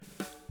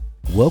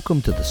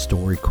Welcome to the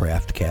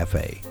Storycraft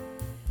Cafe.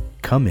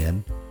 Come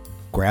in,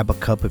 grab a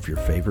cup of your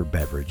favorite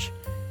beverage,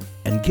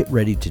 and get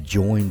ready to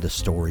join the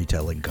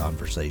storytelling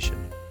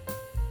conversation.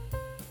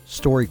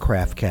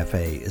 Storycraft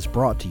Cafe is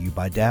brought to you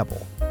by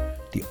Dabble,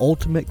 the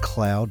ultimate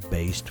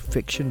cloud-based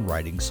fiction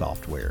writing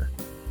software.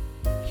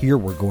 Here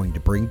we're going to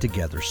bring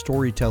together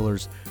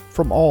storytellers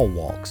from all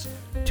walks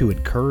to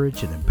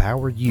encourage and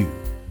empower you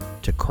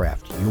to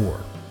craft your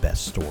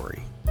best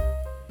story.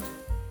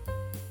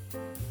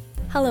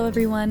 Hello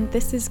everyone,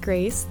 this is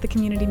Grace, the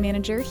community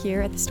manager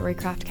here at the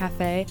Storycraft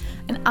Cafe,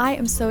 and I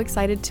am so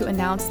excited to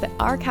announce that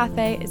our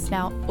cafe is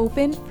now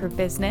open for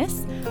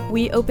business.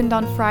 We opened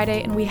on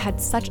Friday and we had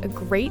such a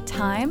great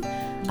time.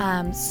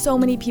 So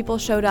many people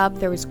showed up.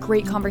 There was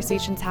great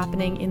conversations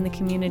happening in the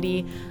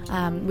community.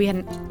 We had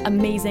an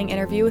amazing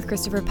interview with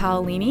Christopher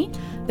Paolini.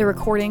 The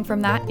recording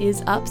from that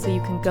is up, so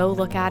you can go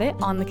look at it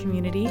on the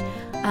community.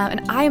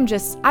 And I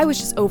was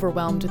just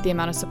overwhelmed with the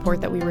amount of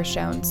support that we were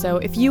shown. So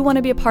if you want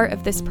to be a part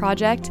of this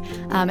project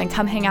and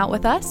come hang out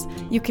with us,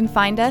 you can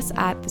find us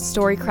at the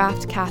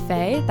Storycraft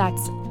Cafe.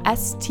 That's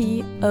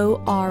STORY.CAFE.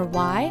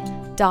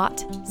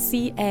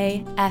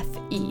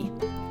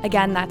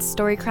 Again, that's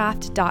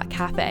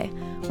storycraft.cafe.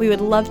 We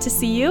would love to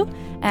see you,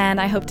 and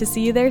I hope to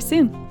see you there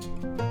soon.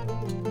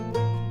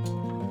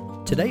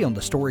 Today on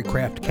the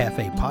Storycraft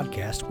Cafe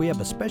podcast, we have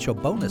a special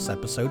bonus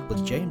episode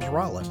with James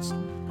Rollins.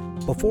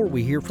 Before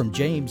we hear from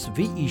James,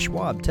 V.E.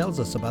 Schwab tells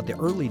us about the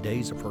early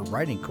days of her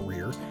writing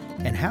career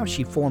and how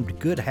she formed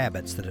good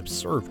habits that have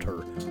served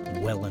her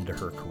well into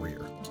her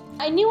career.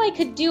 I knew I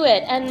could do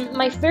it, and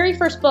my very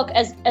first book,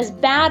 as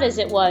bad as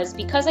it was,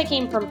 because I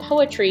came from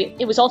poetry,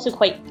 it was also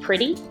quite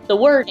pretty. The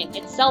wording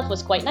itself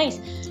was quite nice,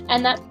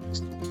 and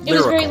it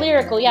was very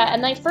lyrical, yeah.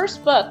 And my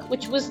first book,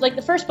 which was like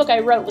the first book I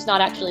wrote, was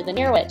not actually The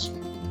Near Witch.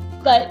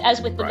 But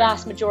as with the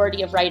vast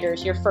majority of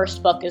writers, your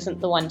first book isn't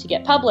the one to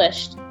get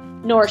published,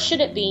 nor should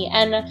it be.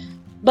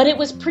 But it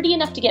was pretty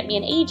enough to get me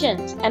an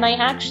agent, and I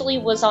actually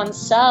was on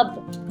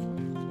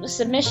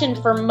submission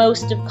for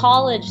most of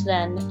college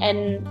then,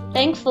 and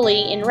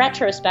thankfully, in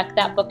retrospect,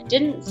 that book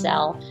didn't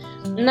sell.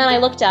 And then I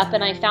looked up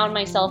and I found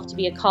myself to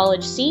be a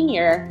college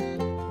senior,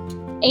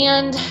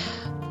 and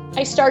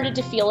I started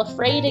to feel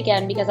afraid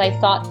again because I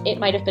thought it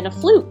might have been a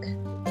fluke.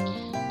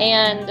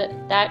 And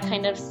that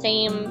kind of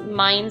same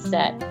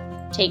mindset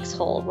takes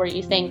hold, where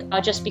you think,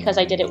 oh, just because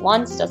I did it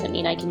once doesn't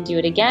mean I can do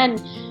it again.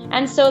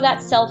 And so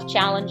that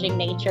self-challenging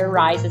nature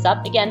rises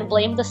up. Again,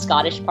 blame the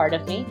Scottish part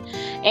of me.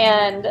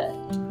 And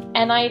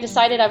I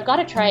decided I've got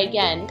to try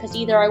again, because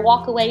either I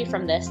walk away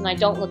from this and I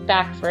don't look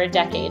back for a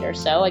decade or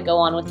so, I go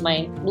on with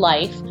my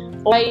life,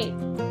 or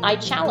I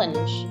challenge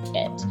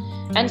it.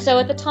 And so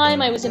at the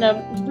time I was in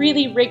a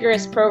really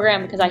rigorous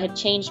program because I had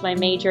changed my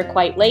major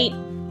quite late.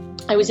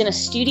 I was in a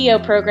studio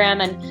program,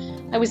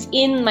 and I was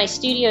in my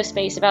studio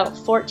space about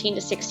 14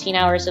 to 16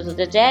 hours of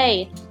the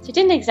day. So I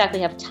didn't exactly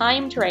have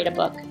time to write a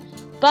book,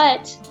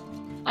 but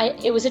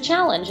it was a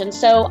challenge. And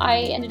so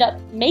I ended up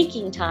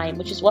making time,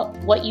 which is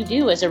what you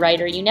do as a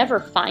writer. You never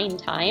find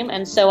time.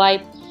 And so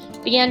I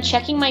began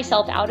checking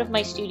myself out of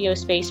my studio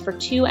space for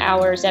 2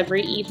 hours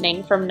every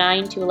evening from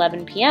 9 to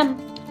 11 p.m.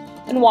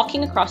 and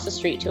walking across the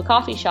street to a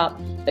coffee shop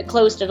that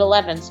closed at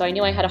 11. So I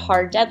knew I had a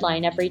hard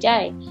deadline every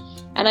day.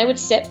 And I would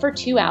sit for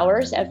 2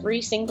 hours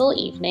every single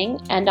evening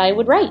and I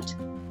would write.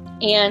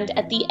 And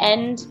at the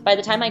end, by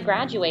the time I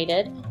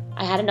graduated,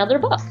 I had another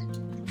book.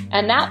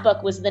 And that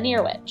book was The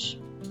Near Witch,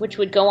 which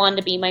would go on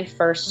to be my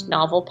first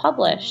novel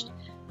published.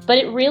 But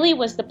it really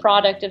was the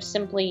product of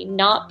simply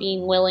not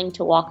being willing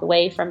to walk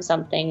away from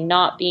something,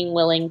 not being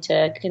willing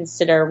to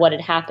consider what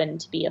had happened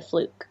to be a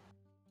fluke.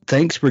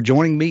 Thanks for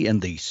joining me in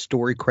the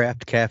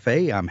Storycraft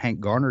Cafe. I'm Hank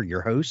Garner,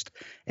 your host,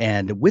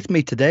 and with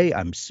me today,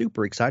 I'm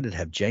super excited to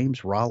have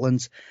James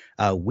Rollins.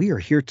 We are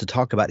here to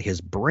talk about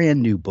his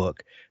brand new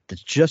book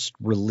that's just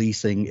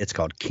releasing. It's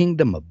called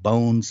Kingdom of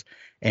Bones,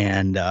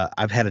 and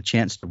I've had a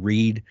chance to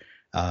read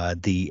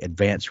the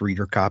advanced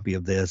reader copy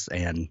of this,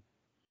 and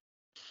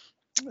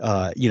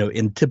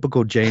in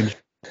typical James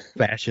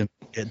fashion,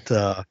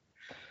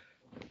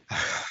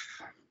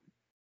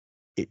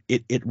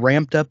 it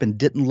ramped up and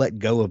didn't let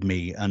go of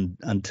me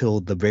until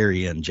the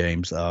very end,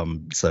 James.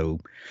 So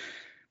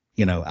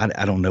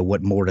I don't know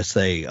what more to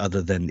say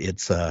other than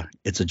it's a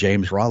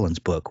James Rollins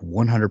book,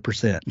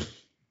 100%.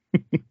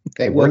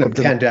 Hey, we're in a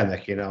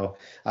pandemic,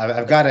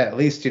 I've got to at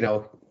least,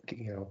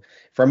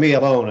 for me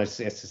alone,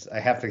 it's I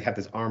have to have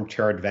this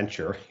armchair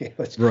adventure.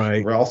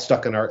 Right. We're all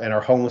stuck in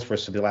our homes for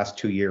the last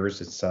 2 years.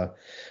 It's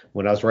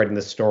when I was writing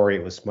this story,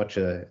 it was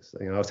I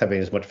was having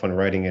as much fun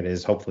writing it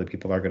as hopefully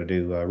people are going to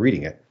do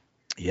reading it.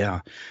 Yeah.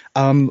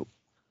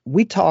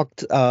 We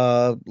talked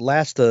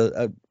last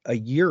a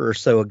year or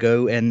so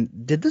ago, and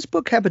did this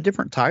book have a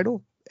different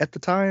title at the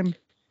time?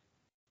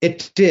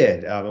 It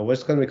did. It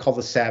was going to be called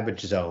The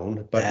Savage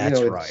Zone, but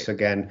right.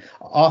 Again,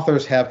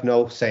 authors have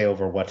no say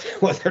over what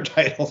their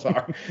titles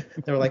are.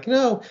 They were like,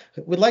 no,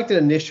 we liked it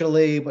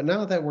initially, but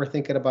now that we're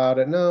thinking about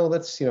it, no,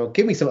 let's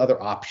give me some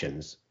other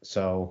options.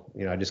 So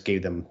I just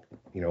gave them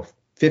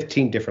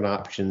 15 different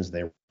options.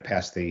 They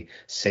passed the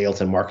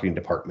sales and marketing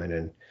department,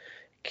 and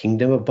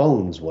Kingdom of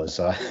Bones was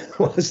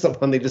was the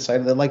one they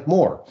decided they liked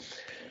more.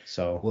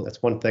 So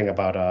that's one thing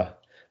about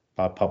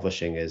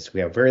publishing is we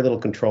have very little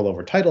control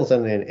over titles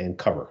and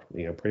cover.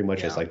 Pretty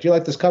much it's like, do you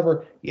like this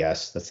cover?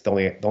 Yes, that's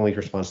the only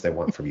response they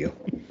want from you.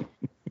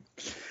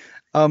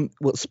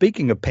 Well,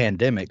 speaking of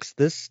pandemics,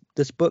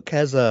 this book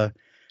has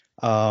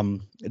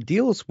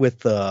deals with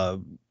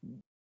that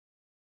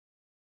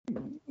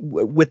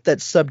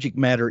subject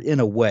matter in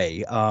a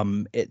way.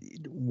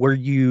 Were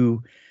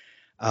you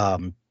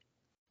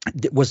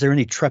was there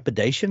any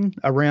trepidation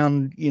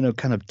around,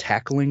 kind of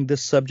tackling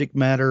this subject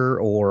matter,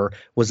 or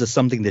was this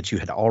something that you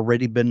had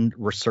already been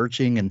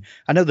researching? And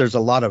I know there's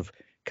a lot of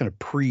kind of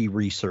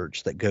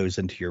pre-research that goes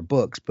into your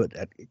books, but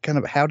kind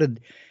of how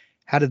did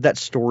that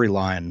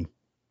storyline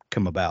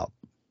come about?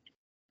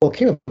 Well, it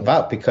came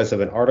about because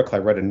of an article I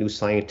read in New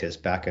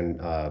Scientist back in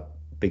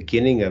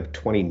beginning of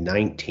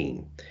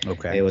 2019.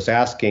 Okay. And it was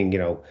asking,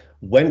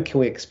 when can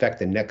we expect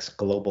the next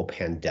global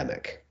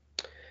pandemic?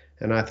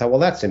 And I thought, well,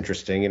 that's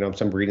interesting.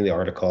 So I'm reading the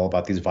article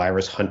about these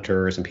virus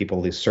hunters and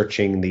people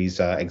searching these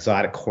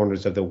exotic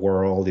corners of the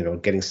world,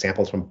 getting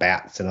samples from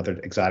bats and other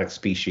exotic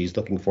species,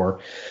 looking for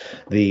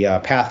the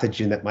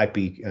pathogen that might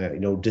be,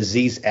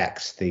 disease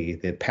X, the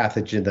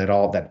pathogen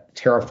that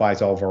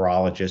terrifies all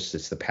virologists.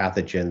 It's the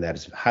pathogen that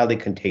is highly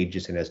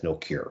contagious and has no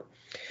cure.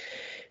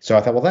 So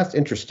I thought, well, that's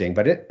interesting.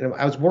 But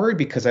I was worried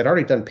because I'd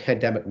already done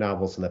pandemic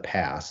novels in the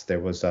past.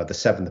 There was The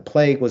Seventh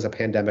Plague was a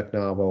pandemic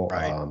novel.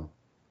 Right.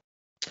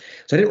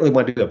 So I didn't really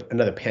want to do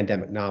another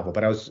pandemic novel,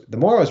 but the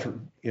more I was,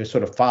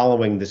 sort of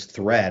following this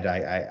thread,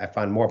 I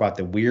found more about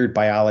the weird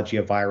biology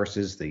of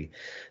viruses, the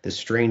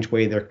strange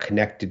way they're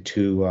connected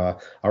to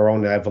our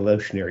own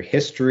evolutionary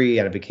history,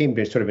 and I became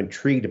sort of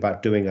intrigued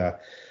about doing a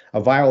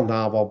viral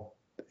novel,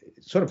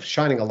 sort of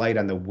shining a light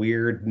on the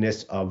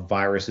weirdness of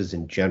viruses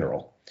in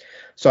general.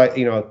 So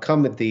I,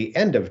 come at the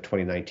end of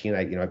 2019,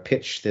 I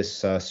pitched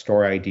this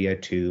story idea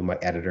to my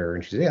editor,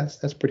 and she said, "Yeah,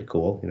 that's pretty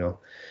cool,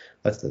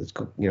 Let's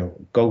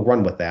go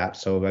run with that."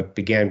 So I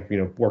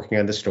began working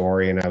on the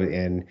story,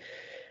 and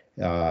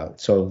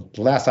so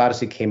The Last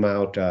Odyssey came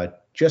out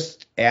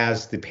just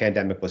as the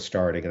pandemic was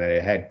starting, and I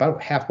had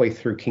about halfway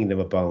through Kingdom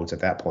of Bones at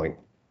that point.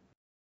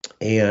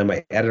 And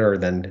my editor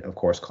then, of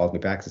course, called me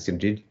back and said,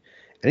 "Did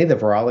any of the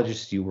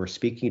virologists you were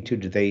speaking to,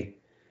 did they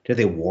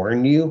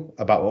warn you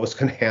about what was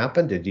going to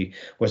happen?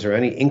 Was there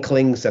any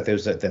inklings that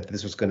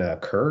this was going to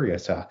occur?"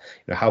 Yes.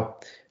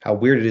 How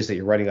weird it is that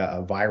you're writing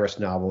a virus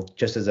novel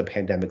just as a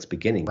pandemic's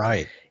beginning.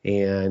 Right.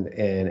 And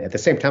at the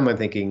same time, I'm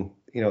thinking,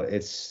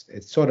 it's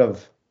sort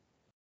of,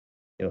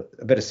 a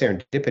bit of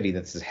serendipity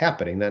that this is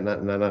happening, not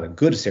a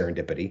good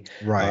serendipity.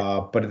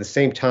 Right. But at the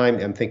same time,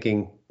 I'm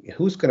thinking,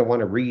 who's going to want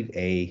to read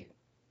a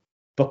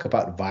book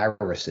about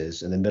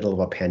viruses in the middle of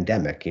a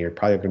pandemic? You're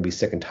probably going to be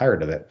sick and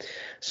tired of it.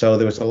 So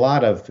there was a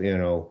lot of,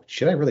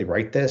 should I really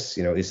write this?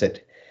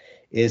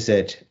 Is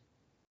it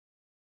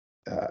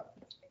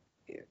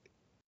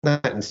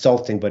not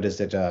insulting, but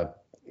is it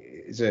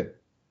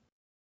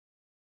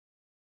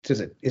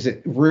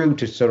rude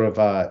to sort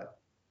of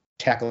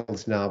tackle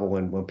this novel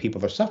when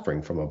people are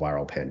suffering from a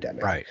viral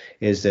pandemic? Right.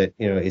 Is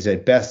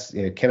it best?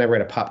 Can I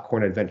write a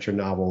popcorn adventure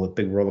novel, a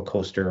big roller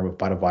coaster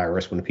about a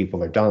virus when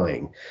people are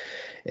dying?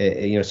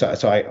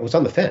 So I was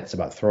on the fence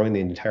about throwing the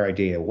entire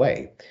idea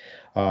away.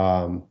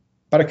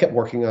 But I kept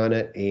working on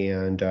it,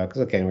 and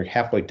because again, we're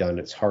halfway done.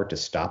 It's hard to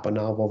stop a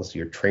novel. So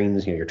your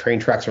train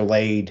tracks are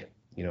laid.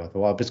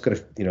 Well, I'm just going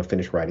to,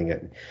 finish writing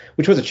it,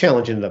 which was a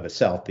challenge in and of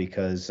itself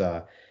because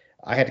I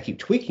had to keep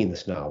tweaking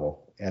this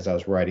novel as I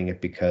was writing it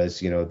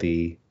because,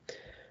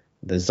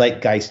 the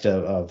zeitgeist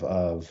of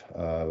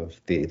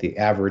the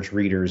average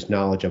reader's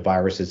knowledge of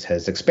viruses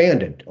has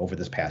expanded over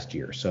this past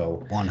year.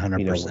 So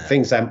 100%.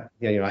 Things I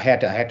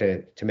had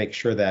to make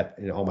sure that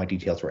all my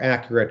details were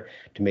accurate,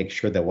 to make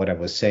sure that what I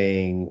was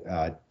saying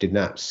did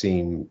not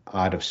seem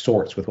out of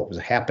sorts with what was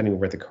happening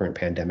with the current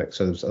pandemic.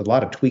 So there's a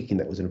lot of tweaking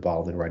that was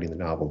involved in writing the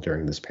novel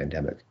during this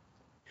pandemic.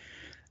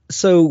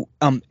 So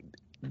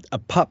a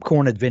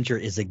popcorn adventure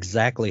is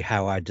exactly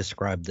how I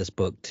described this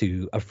book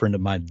to a friend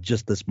of mine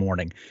just this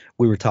morning.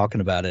 We were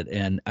talking about it,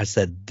 and I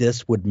said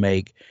this would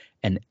make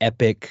an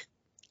epic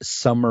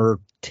summer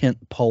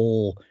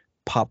tentpole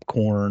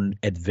popcorn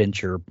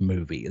adventure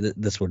movie.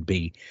 This would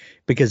be,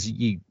 because at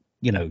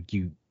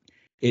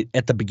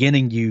the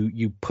beginning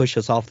you push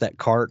us off that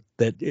cart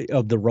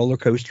of the roller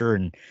coaster,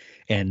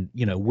 and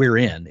we're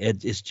in.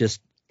 It's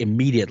just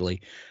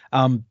immediately.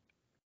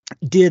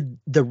 Did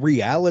the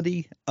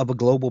reality of a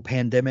global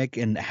pandemic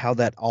and how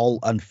that all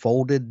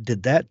unfolded,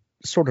 did that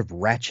sort of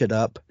ratchet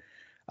up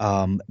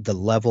the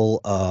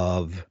level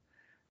of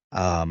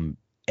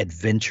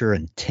adventure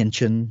and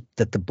tension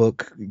that the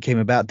book came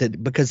about?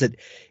 Because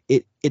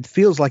it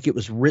feels like it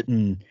was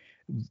written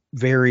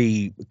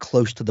very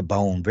close to the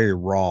bone, very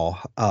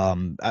raw.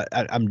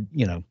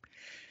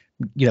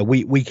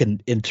 We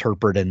can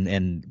interpret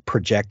and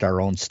project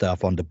our own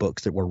stuff onto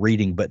books that we're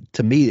reading, but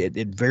to me,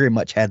 it very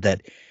much had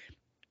that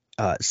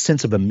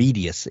sense of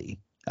immediacy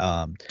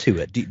to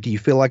it. Do you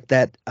feel like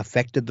that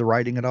affected the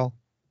writing at all?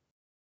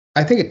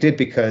 I think it did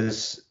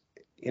because,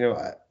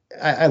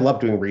 I love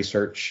doing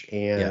research,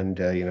 and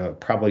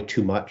probably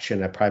too much,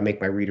 and I probably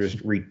make my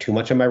readers read too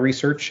much of my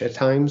research at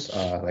times.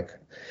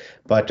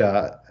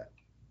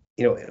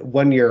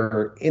 When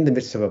you're in the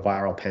midst of a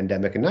viral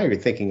pandemic, and now you're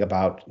thinking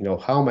about,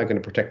 how am I going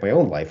to protect my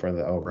own life or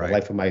the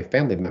life of my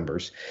family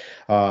members?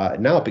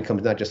 Now it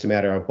becomes not just a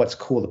matter of what's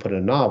cool to put in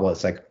a novel.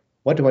 It's like,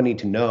 what do I need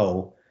to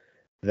know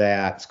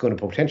that's going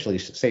to potentially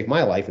save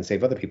my life and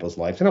save other people's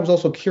lives? And I was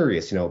also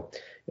curious,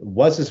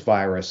 was this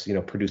virus,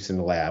 produced in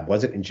the lab?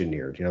 Was it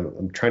engineered?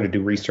 I'm trying to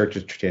do research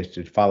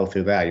to follow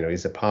through that.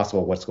 Is it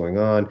possible? What's going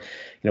on?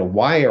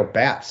 Why are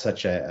bats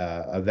such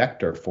a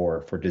vector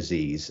for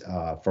disease,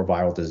 for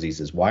viral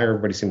diseases? Why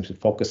everybody seems to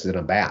focus in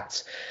on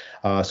bats?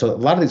 So a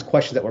lot of these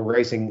questions that were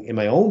raising in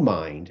my own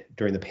mind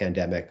during the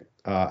pandemic,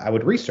 I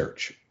would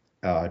research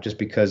just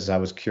because I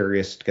was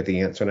curious to get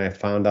the answer. And I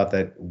found out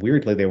that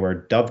weirdly they were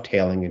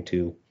dovetailing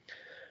into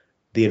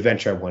the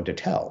adventure I wanted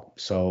to tell.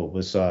 So it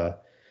was a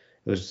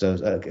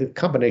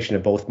combination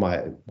of both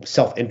my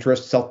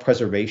self-interest,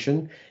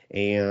 self-preservation,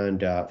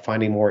 and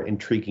finding more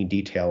intriguing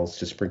details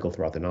to sprinkle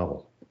throughout the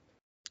novel.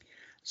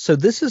 So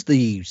this is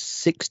the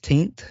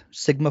 16th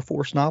Sigma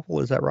Force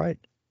novel, is that right?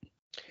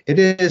 It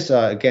is.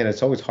 Again,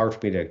 it's always hard for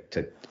me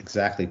to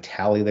exactly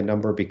tally the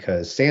number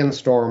because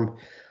Sandstorm,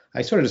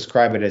 I sort of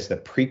describe it as the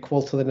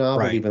prequel to the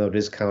novel, right, even though it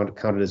is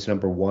counted as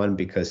number one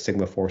because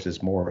Sigma Force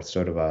is more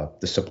sort of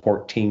the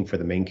support team for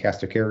the main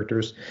cast of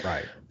characters.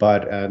 Right.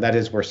 But that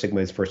is where Sigma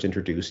is first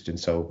introduced, and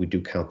so we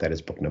do count that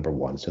as book number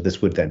one. So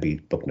this would then be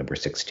book number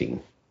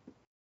 16.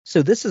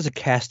 So this is a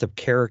cast of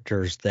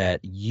characters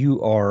that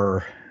you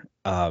are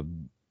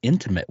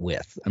intimate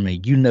with. I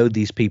mean,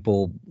 these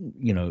people,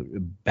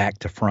 back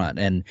to front,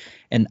 and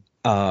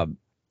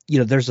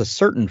there's a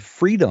certain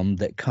freedom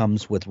that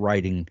comes with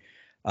writing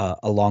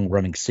a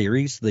long-running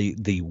series.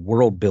 The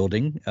world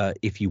building,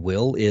 if you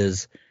will,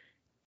 is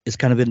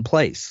kind of in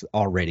place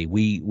already.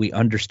 We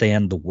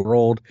understand the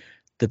world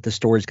that the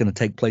story is going to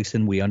take place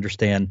in. We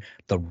understand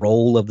the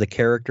role of the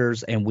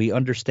characters, and we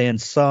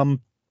understand some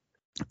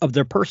of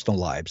their personal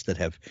lives that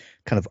have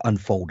kind of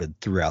unfolded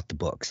throughout the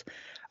books.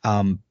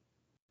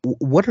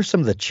 What are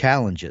some of the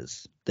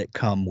challenges that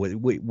come with?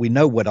 We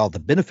know what all the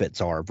benefits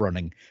are of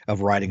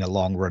writing a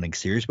long-running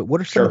series, but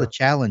what are some of the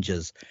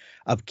challenges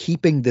of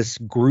keeping this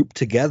group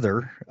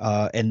together?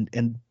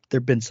 And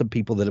there've been some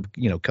people that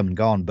have come and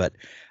gone, but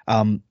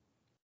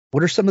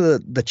what are some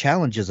of the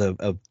challenges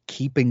of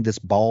keeping this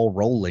ball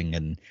rolling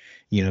and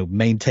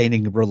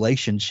maintaining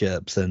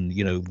relationships and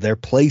their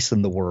place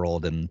in the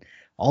world and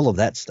all of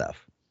that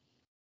stuff?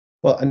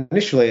 Well,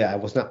 initially, I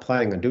was not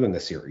planning on doing a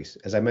series.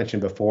 As I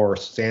mentioned before,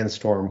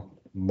 Sandstorm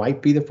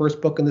might be the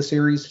first book in the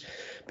series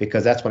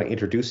because that's when I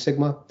introduced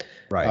Sigma.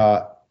 Right.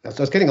 So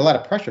I was getting a lot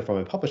of pressure from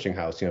my publishing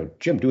house.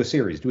 Jim, do a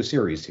series.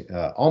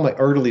 All my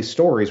early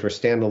stories were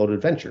standalone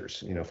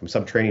adventures. From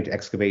subterranean to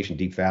excavation,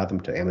 deep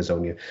fathom to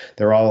Amazonia.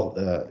 They're all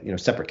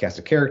separate cast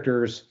of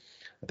characters.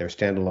 They're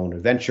standalone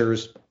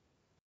adventures.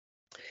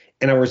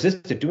 And I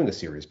resisted doing a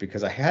series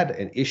because I had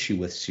an issue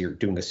with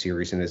doing a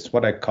series, and it's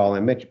what I call,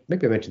 maybe I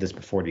mentioned this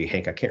before to you,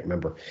 Hank, I can't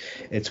remember.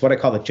 It's what I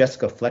call the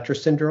Jessica Fletcher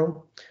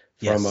syndrome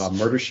from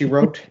Murder, She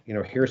Wrote.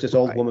 Here's this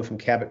old woman from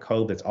Cabot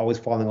Cove that's always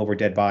falling over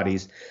dead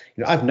bodies.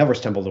 I've never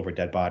stumbled over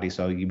dead bodies,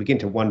 so you begin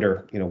to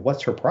wonder,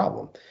 what's her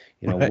problem?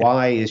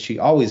 Why is she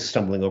always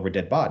stumbling over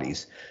dead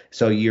bodies?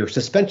 So your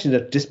suspension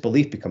of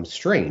disbelief becomes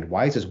strained.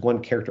 Why is this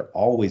one character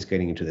always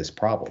getting into these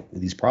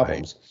problems?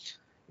 Right.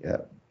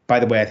 By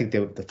the way, I think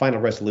the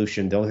final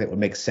resolution, the only thing that would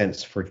make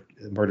sense for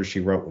Murder, She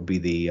Wrote would be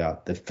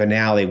the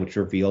finale, which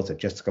reveals that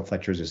Jessica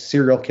Fletcher is a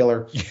serial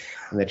killer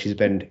and that she's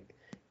been,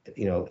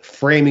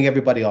 framing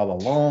everybody all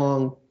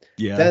along.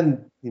 Yeah.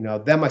 Then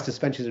my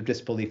suspensions of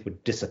disbelief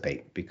would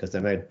dissipate because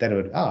then it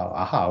would,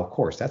 of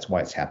course, that's why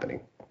it's happening.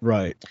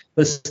 Right.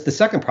 But the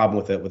second problem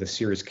with a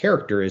serious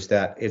character is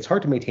that it's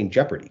hard to maintain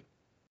jeopardy.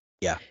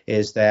 Yeah.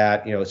 Is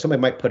that,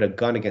 somebody might put a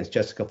gun against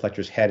Jessica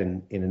Fletcher's head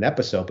in an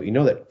episode, but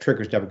that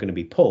trigger's never going to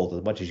be pulled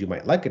as much as you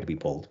might like it to be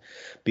pulled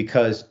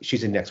because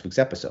she's in next week's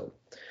episode.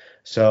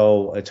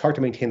 So it's hard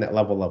to maintain that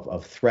level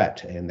of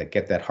threat and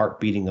get that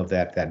heart beating of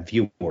that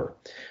viewer.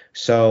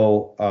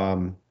 So,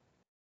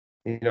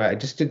 I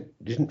just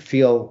didn't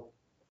feel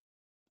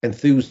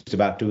enthused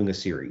about doing a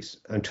series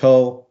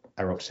until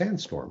I wrote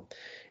Sandstorm.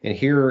 And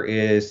here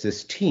is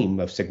this team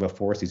of Sigma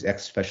Force, these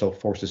ex-special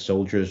forces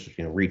soldiers,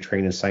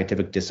 retrained in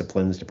scientific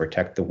disciplines to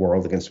protect the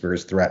world against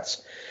various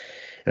threats.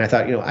 And I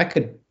thought, I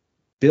could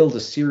build a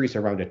series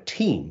around a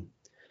team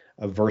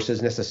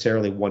versus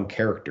necessarily one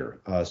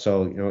character.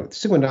 So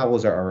Sigma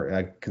novels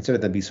I consider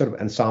them to be sort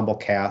of ensemble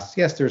casts.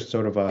 Yes, there's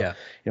sort of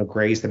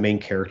Gray's the main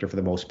character for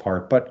the most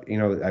part, but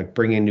I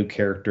bring in new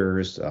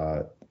characters,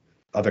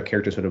 other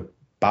characters sort of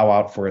bow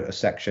out for a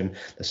section.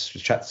 The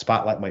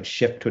spotlight might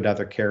shift to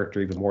another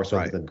character, even more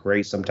so than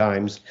Gray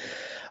sometimes,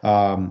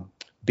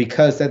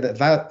 because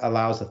that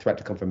allows the threat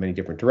to come from many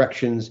different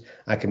directions.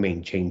 I can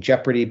maintain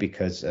jeopardy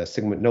because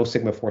no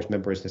Sigma Force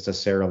member is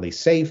necessarily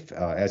safe,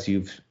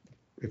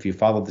 if you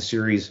followed the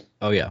series.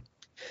 Oh yeah.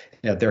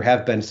 There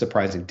have been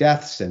surprising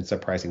deaths and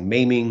surprising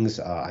maimings.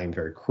 I'm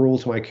very cruel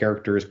to my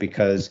characters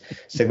because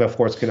Sigma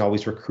Force can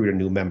always recruit a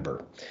new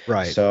member.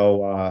 Right.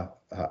 So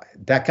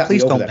that got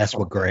Please me over don't that mess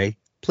with hump. Gray.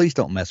 Please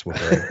don't mess with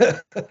Gray.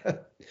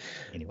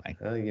 Anyway.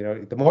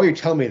 The more you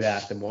tell me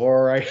that, the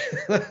more I.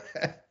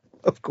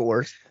 Of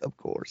course.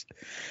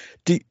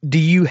 Do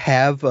you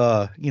have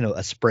a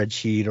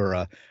spreadsheet or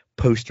a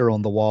poster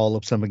on the wall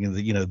of something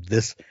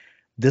that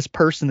this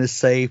person is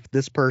safe,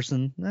 this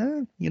person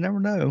you never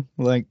know.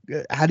 Like,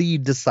 how do you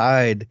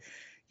decide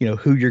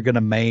who you're going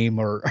to maim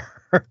or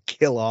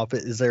kill off?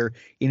 Is there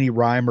any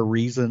rhyme or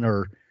reason,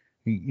 or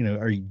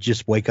or you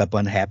just wake up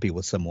unhappy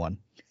with someone?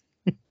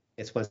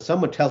 It's when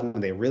someone tells me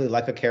they really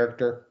like a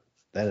character,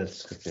 then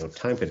it's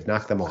time to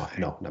knock them off.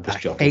 No, I'm just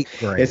joking. Hate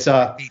Gray. It's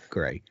hate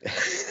Gray.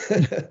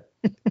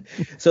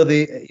 So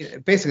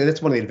basically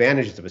that's one of the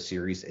advantages of a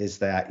series is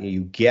that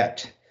you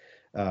get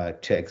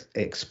to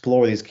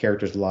explore these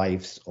characters'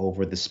 lives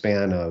over the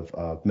span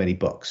of many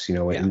books.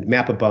 In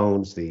Map of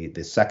Bones,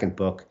 the second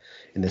book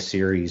in the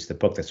series, the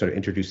book that sort of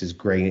introduces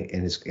Gray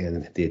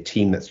and the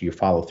team that you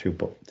follow through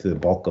the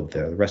bulk of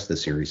the rest of the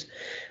series.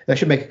 And I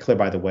should make it clear,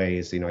 by the way,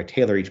 is I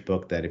tailor each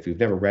book that if you've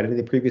never read any of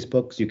the previous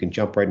books, you can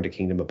jump right into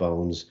Kingdom of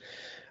Bones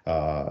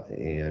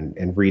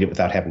and read it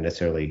without having to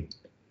necessarily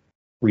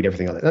read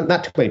everything else.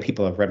 Not too many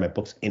people have read my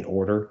books in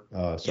order.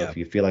 If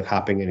you feel like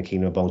hopping in a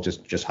Kingdom of Bones,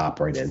 just hop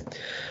right in.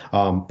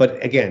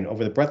 But again,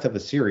 over the breadth of the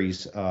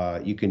series,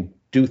 you can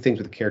do things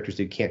with the characters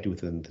that you can't do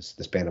within the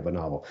span of a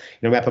novel.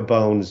 Map of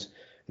Bones,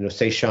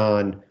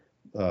 Seishan,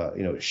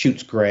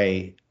 shoots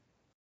Gray,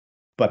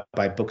 but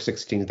by book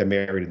 16, they're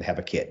married and they have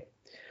a kid.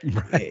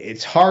 Right.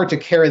 It's hard to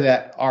carry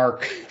that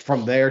arc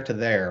from there to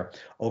there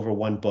over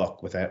one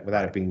book without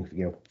it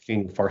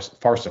being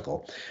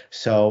farcical.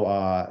 So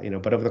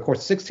but over the course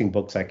of 16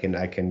 books, I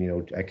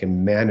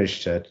can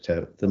manage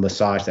to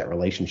massage that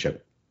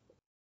relationship.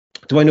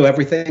 Do I know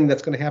everything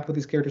that's going to happen with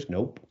these characters?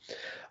 Nope.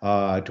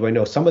 Do I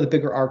know some of the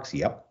bigger arcs?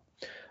 Yep.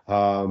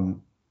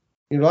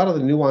 A lot of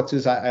the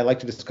nuances I like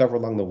to discover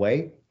along the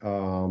way.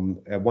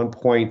 At one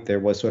point, there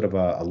was sort of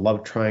a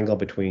love triangle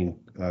between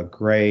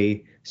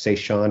Gray,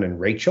 Seishan, and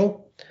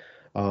Rachel.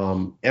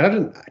 And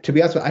to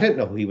be honest with you, I didn't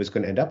know who he was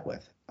going to end up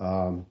with.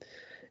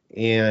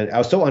 And I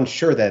was so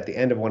unsure that at the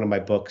end of one of my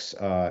books,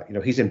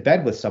 he's in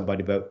bed with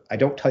somebody, but I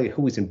don't tell you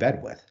who he's in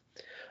bed with.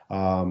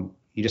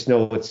 You just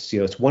know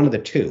it's one of the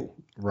two.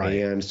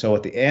 Right. And so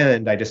at the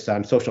end, I just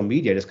on social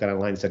media, I just got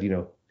online and said,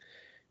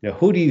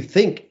 who do you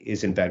think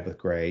is in bed with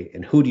Gray,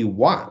 and who do you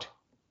want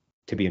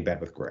to be in bed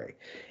with Gray?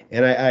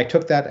 And I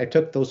took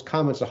those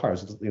comments to heart.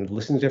 I was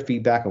listening to their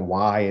feedback and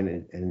why,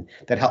 and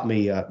that helped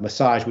me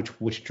massage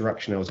which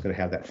direction I was going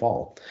to have that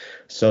fall.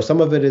 So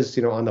some of it is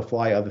on the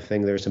fly. Other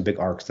thing, there's some big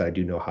arcs that I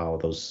do know how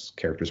those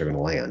characters are going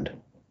to land.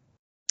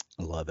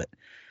 I love it.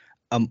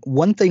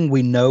 One thing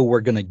we know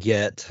we're going to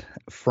get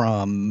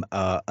from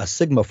a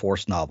Sigma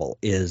Force novel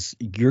is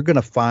you're going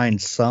to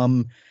find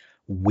some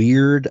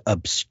weird,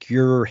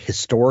 obscure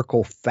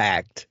historical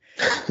fact.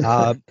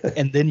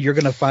 And then you're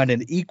going to find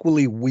an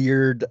equally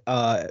weird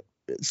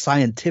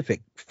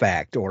scientific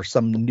fact or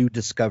some new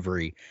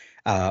discovery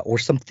or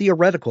some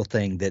theoretical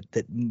thing that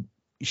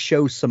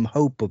shows some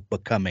hope of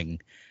becoming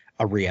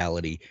a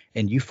reality.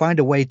 And you find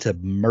a way to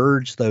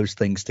merge those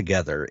things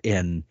together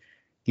in,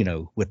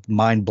 with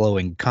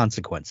mind-blowing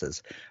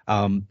consequences.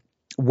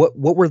 What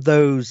were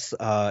those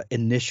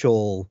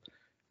initial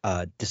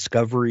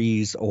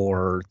discoveries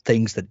or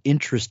things that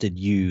interested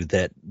you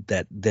that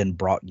then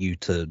brought you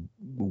to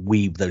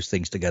weave those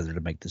things together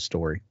to make the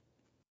story?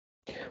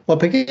 Well,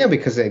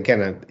 because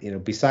again,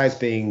 besides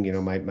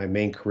being, my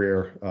main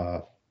career,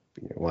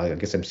 I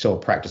guess I'm still a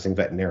practicing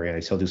veterinarian.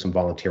 I still do some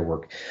volunteer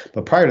work.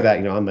 But prior to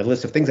that, on my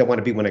list of things I want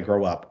to be when I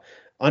grow up,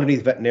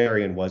 underneath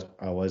veterinarian was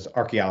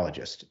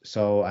archaeologist.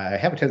 So I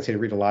have a tendency to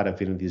read a lot of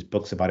these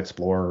books about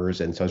explorers,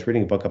 and so I was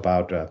reading a book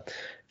about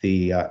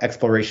the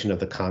exploration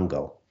of the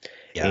Congo.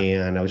 Yeah.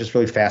 And I was just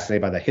really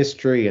fascinated by the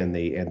history and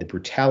the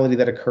brutality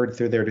that occurred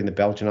through there during the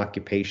Belgian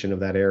occupation of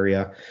that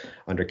area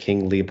under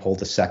King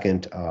Leopold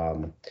II.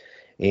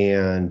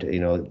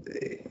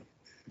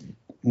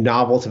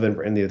 Novels have been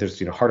written.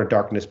 There's Heart of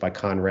Darkness by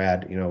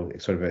Conrad.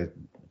 Sort of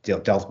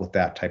dealt with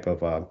that type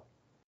of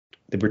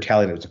the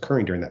brutality that was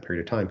occurring during that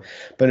period of time.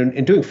 But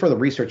in doing further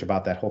research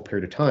about that whole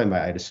period of time,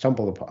 I just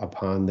stumbled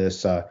upon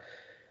this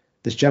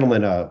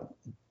gentleman,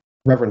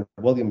 Reverend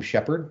William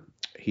Shepherd.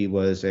 He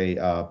was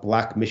a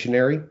black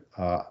missionary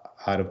out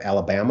of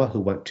Alabama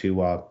who went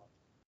to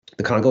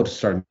the Congo to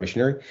start a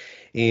missionary,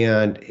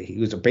 and he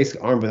was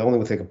basically armed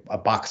with a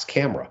box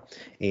camera.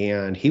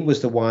 And he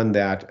was the one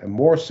that,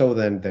 more so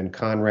than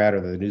Conrad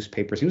or the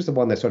newspapers, he was the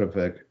one that sort of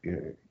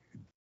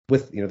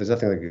there's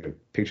nothing like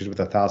pictures with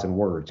 1,000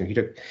 words. And he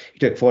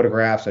took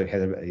photographs. He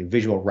had a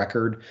visual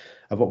record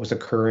of what was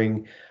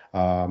occurring,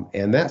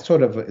 and that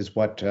sort of is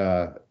what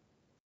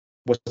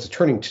was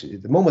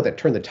the moment that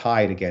turned the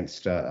tide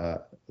against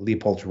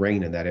Leopold's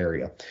reign in that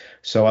area.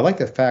 So I like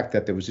the fact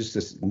that there was just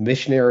this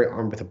missionary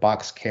armed with a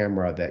box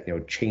camera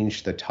that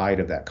changed the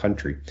tide of that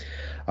country.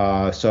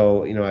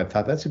 So I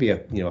thought that would be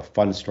a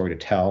fun story to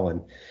tell.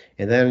 And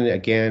And then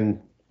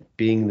again,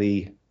 being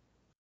the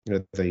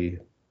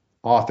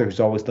author who's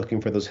always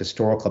looking for those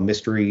historical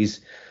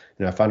mysteries,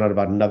 I found out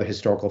about another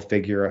historical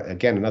figure,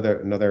 again,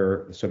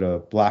 another sort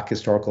of Black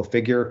historical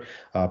figure,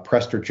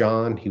 Prester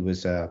John. He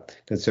was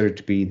considered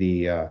to be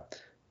the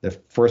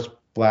first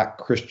Black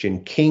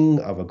Christian king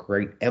of a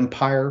great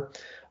empire.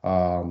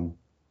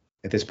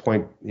 At this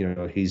point,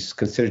 he's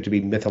considered to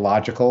be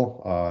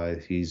mythological.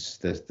 He's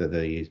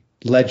the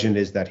legend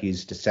is that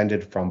he's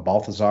descended from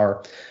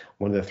Balthazar,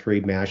 one of the three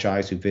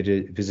magi who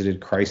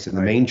visited Christ in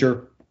the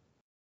manger.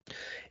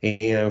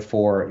 And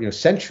for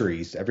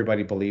centuries,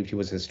 everybody believed he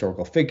was a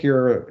historical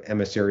figure.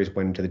 Emissaries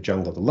went into the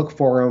jungle to look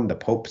for him. The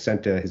Pope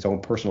sent his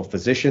own personal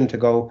physician to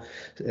go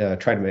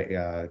try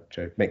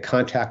to make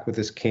contact with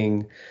this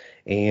king,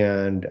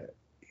 and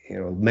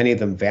many of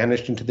them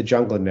vanished into the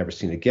jungle and never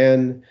seen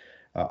again.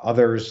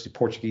 Others,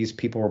 Portuguese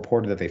people,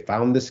 reported that they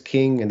found this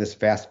king in this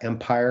vast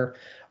empire.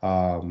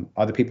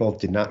 Other people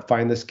did not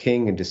find this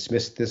king and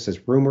dismissed this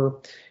as rumor.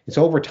 And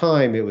so over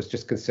time, it was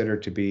just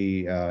considered to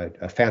be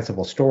a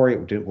fanciful story.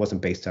 It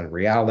wasn't based on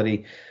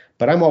reality.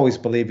 But I'm always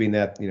believing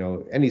that,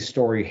 any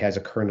story has a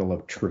kernel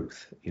of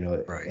truth.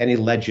 Right. Any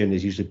legend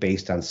is usually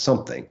based on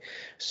something.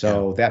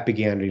 So that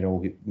began,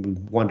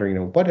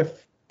 wondering, what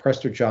if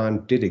Prester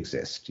John did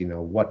exist?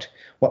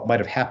 What might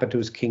have happened to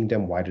his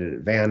kingdom? Why did it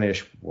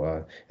vanish?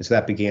 And so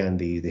that began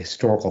the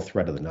historical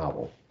thread of the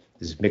novel,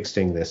 is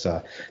mixing this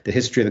the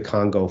history of the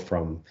Congo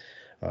from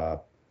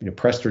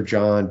Prester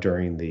John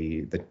during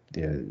the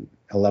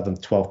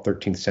 11th, 12th,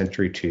 13th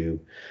century to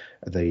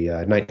the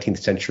 19th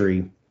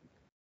century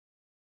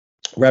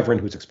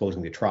reverend who's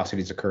exposing the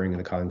atrocities occurring in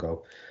the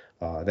Congo.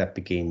 That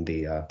became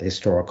the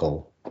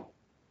historical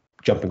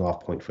jumping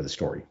off point for the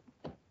story.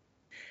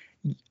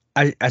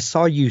 I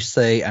saw you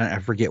say, and I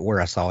forget where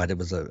I saw it. It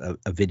was a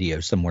video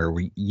somewhere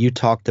where you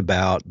talked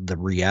about the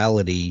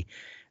reality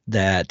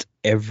that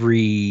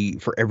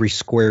for every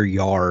square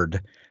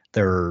yard,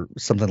 there are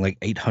something like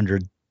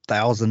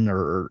 800,000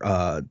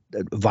 or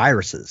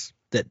viruses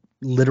that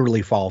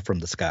literally fall from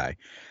the sky.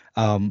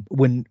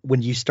 When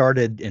you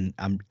started, and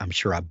I'm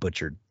sure I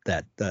butchered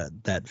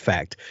that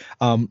fact,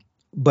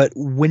 but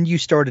when you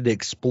started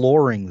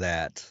exploring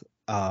that,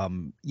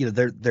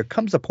 there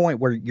comes a point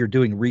where you're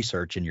doing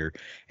research and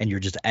you're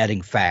just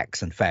adding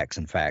facts and facts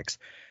and facts.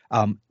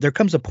 There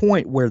comes a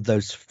point where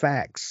those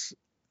facts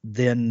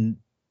then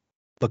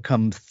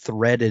become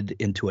threaded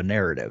into a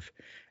narrative,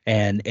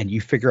 and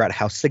you figure out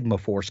how Sigma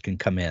Force can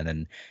come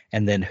in,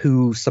 and then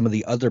who some of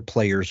the other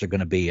players are going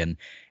to be, and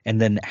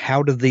then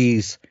how do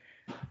these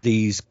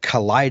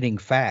colliding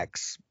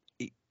facts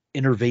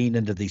intervene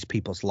into these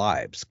people's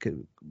lives?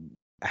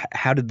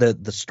 How did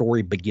the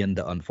story begin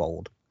to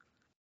unfold?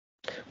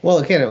 Well,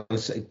 again, it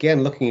was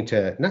looking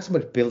into not so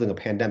much building a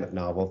pandemic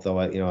novel, though.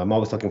 I'm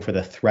always looking for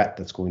the threat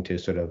that's going to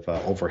sort of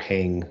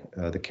overhang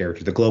the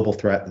character, the global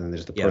threat, and then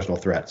there's the personal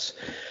threats.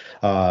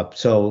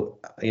 So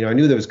I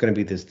knew there was going to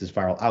be this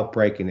viral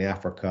outbreak in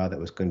Africa that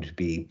was going to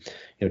be,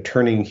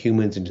 turning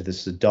humans into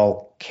this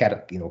dull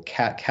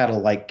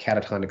cattle-like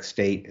catatonic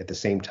state. At the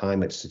same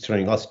time, it's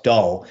turning us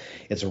dull.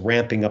 It's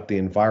ramping up the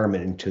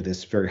environment into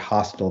this very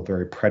hostile,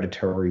 very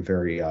predatory,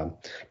 very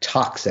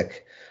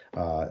toxic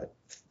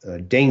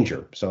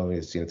danger. So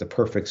it's a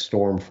perfect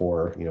storm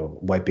for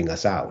wiping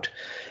us out.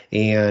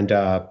 And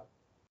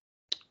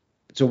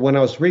so when I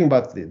was reading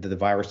about the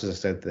viruses, I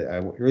said that I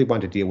really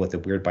wanted to deal with the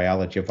weird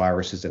biology of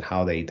viruses and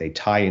how they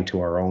tie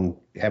into our own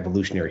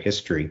evolutionary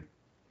history.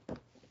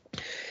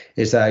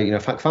 Is I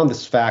found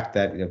this fact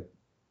that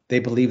they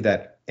believe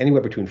that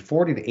anywhere between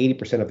 40 to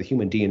 80% of the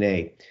human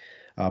DNA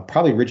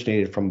probably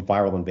originated from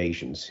viral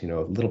invasions.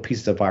 Little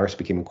pieces of virus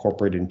became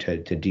incorporated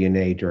into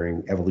DNA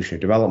during evolutionary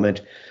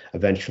development.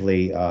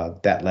 Eventually,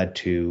 that led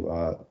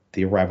to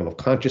the arrival of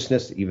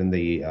consciousness. Even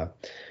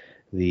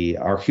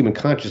our human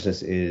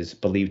consciousness is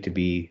believed to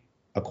be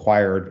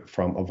acquired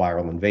from a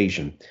viral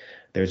invasion.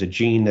 There's a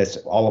gene that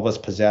all of us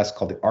possess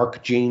called the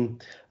ARC gene.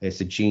 It's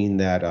a gene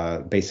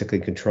that basically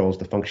controls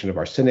the function of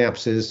our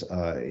synapses.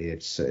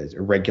 It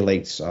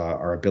regulates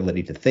our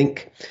ability to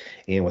think.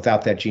 And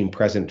without that gene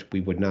present,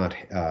 we would not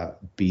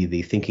be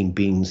the thinking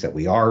beings that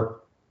we are.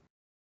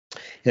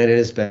 And it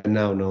has been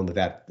now known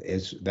that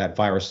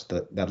virus,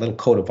 that little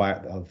code of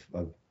our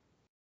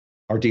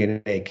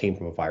DNA came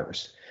from a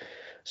virus.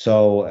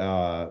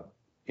 So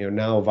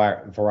now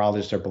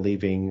virologists are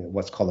believing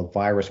what's called a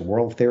virus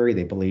world theory.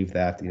 They believe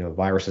that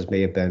viruses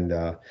may have been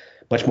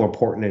much more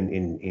important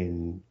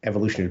in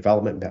evolutionary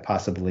development, that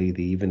possibly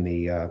even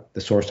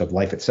the source of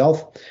life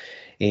itself,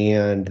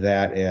 and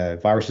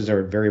that viruses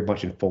are very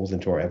much enfolded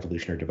into our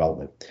evolutionary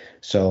development.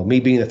 So me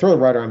being the thriller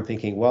writer, I'm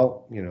thinking,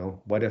 well,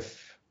 what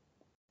if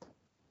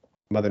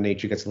Mother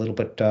Nature gets a little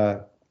bit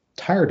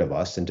tired of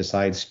us and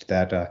decides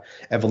that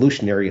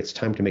evolutionary, it's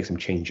time to make some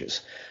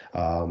changes.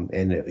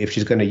 And if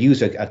she's going to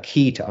use a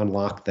key to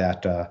unlock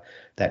that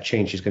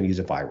change, she's going to use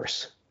a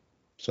virus.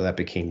 So that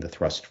became the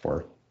thrust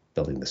for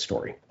building the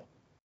story.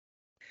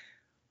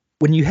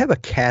 When you have a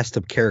cast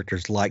of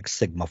characters like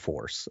Sigma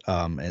Force,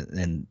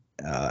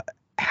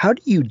 how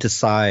do you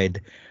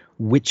decide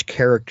which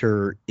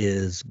character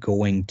is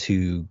going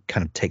to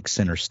kind of take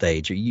center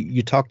stage.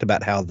 You talked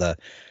about how the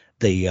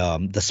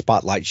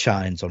spotlight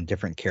shines on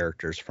different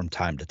characters from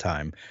time to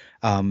time.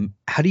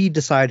 How do you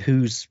decide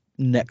who's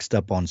next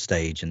up on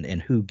stage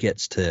and who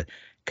gets to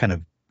kind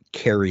of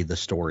carry the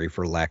story,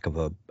 for lack of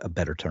a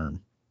better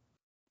term?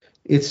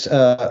 It's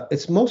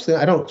mostly,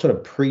 I don't sort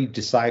of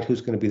pre-decide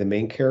who's going to be the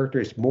main character.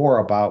 It's more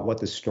about what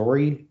the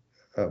story,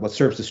 what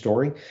serves the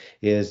story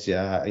is.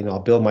 I'll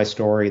build my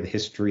story, the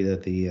history,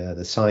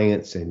 the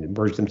science, and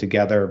merge them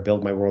together,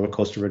 build my roller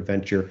coaster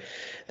adventure,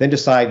 then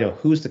decide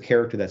who's the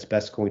character that's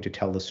best going to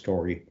tell the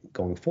story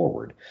going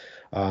forward.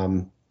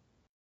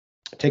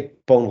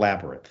 Take Bone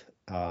Labyrinth.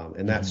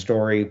 In that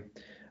story,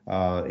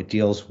 it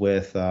deals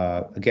with,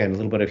 again, a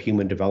little bit of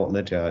human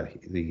development,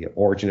 the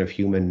origin of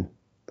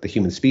the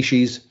human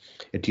species.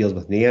 It deals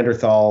with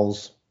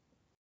Neanderthals.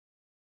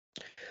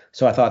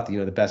 So I thought,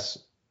 the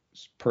best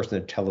person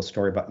to tell a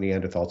story about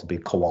Neanderthals would be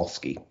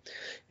Kowalski.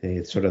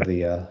 It's sort of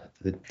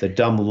the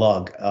dumb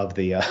lug of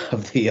the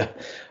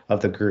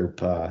group.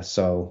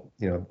 So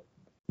the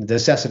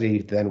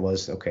necessity then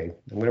was, okay,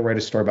 I'm going to write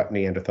a story about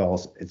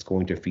Neanderthals. It's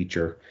going to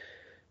feature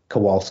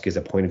Kowalski as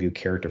a point of view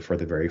character for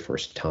the very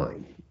first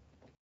time.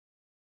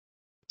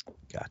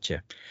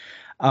 Gotcha.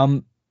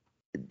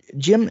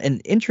 Jim, an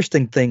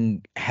interesting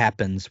thing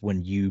happens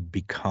when you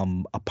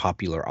become a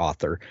popular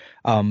author.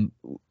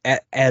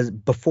 As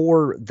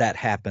before that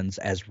happens,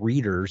 as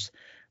readers,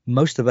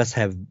 most of us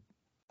have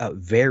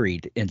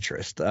varied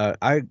interest.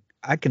 I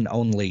can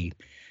only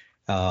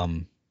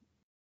think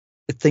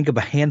of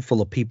a handful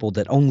of people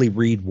that only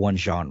read one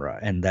genre,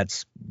 and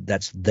that's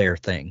their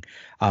thing.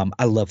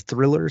 I love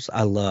thrillers.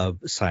 I love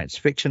science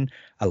fiction.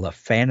 I love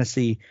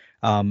fantasy.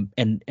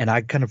 And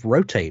I kind of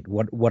rotate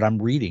what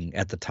I'm reading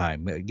at the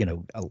time,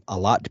 a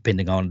lot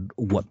depending on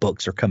what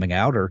books are coming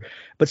out,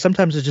 but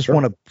sometimes I just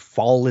want to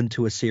fall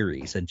into a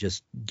series and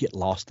just get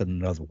lost in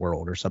another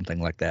world or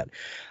something like that.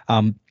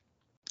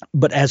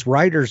 But as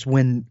writers,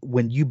 when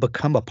you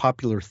become a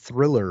popular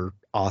thriller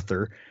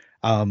author,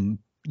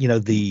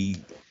 the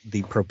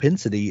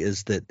propensity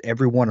is that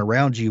everyone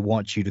around you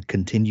wants you to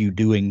continue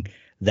doing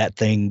that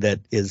thing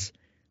that is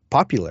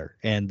popular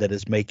and that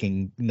is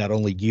making not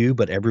only you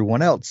but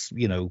everyone else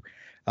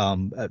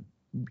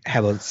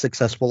have a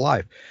successful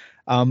life.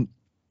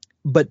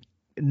 But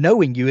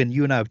knowing you, and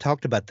you and I have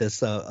talked about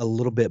this a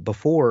little bit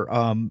before,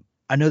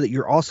 I know that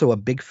you're also a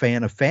big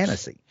fan of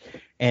fantasy,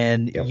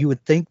 and you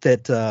would think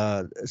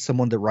that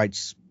someone that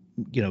writes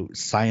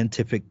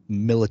scientific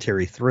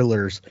military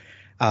thrillers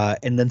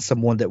and then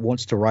someone that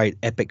wants to write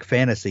epic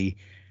fantasy,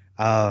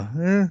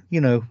 I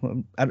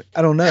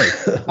don't know.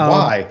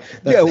 Why?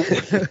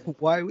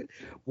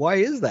 Why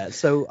is that?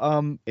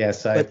 So,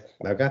 yes,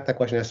 I've got that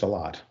question asked a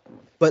lot.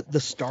 But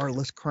the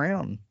Starless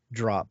Crown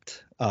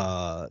dropped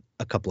a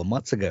couple of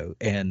months ago,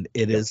 and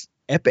it is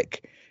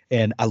epic,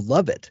 and I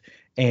love it.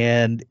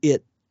 And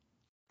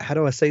how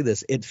do I say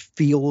this? It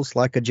feels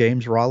like a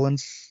James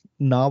Rollins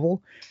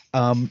novel,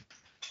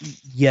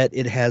 yet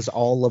it has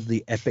all of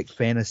the epic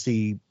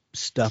fantasy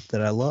stuff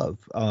that I love.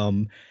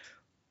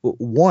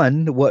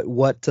 One,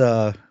 what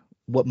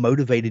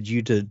motivated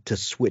you to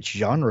switch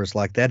genres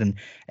like that?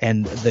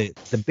 And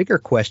the bigger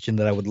question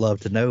that I would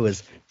love to know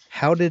is,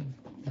 how did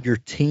your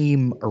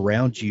team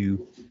around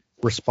you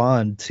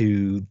respond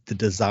to the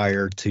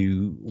desire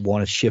to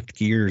want to shift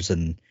gears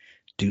and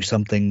do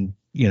something,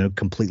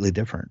 completely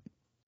different?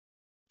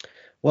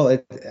 Well,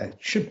 I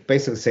should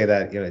basically say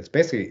that, it's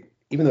basically,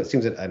 even though it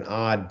seems an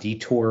odd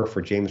detour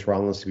for James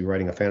Rollins to be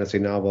writing a fantasy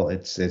novel,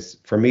 it's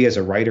for me as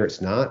a writer,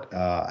 it's not.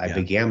 I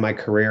began my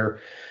career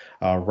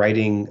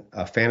writing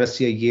a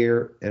fantasy a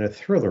year and a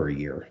thriller a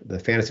year. The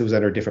fantasy was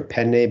under a different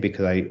pen name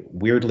because I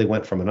weirdly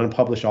went from an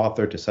unpublished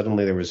author to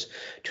suddenly there was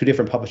two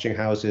different publishing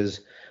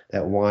houses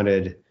that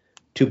wanted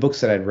two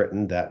books that I'd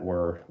written that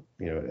were,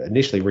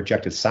 initially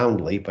rejected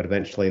soundly, but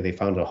eventually they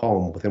found a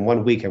home. Within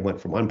 1 week, I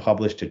went from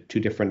unpublished to two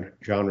different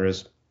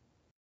genres,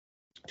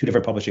 two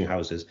different publishing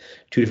houses,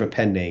 two different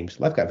pen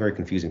names. Life got very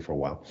confusing for a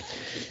while.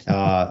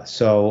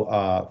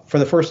 So for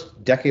the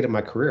first decade of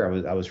my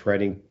career, I was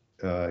writing,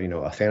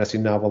 a fantasy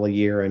novel a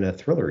year and a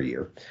thriller a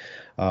year.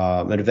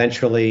 And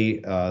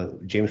eventually,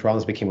 James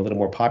Rollins became a little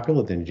more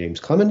popular than James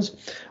Clemens.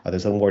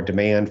 There's a little more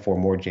demand for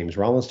more James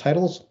Rollins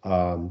titles.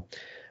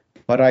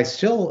 But I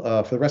still,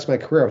 for the rest of my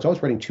career, I was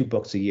always writing 2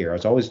 books a year. I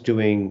was always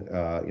doing,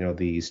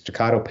 the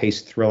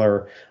staccato-paced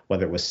thriller,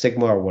 whether it was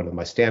Sigma or one of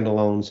my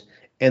standalones,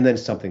 and then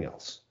something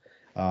else.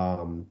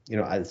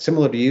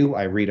 Similar to you,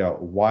 I read a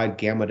wide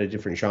gamut of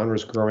different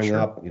genres growing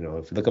up. If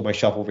you look at my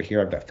shelf over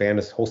here, I've got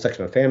fantasy, whole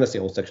section of fantasy,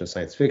 whole section of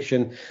science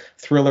fiction,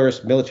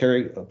 thrillers,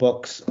 military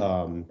books,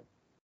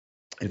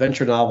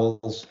 adventure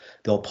novels,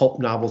 the old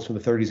pulp novels from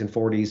the 30s and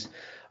 40s.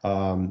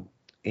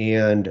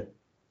 And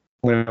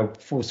when I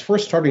was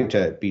first starting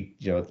to be,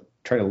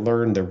 trying to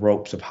learn the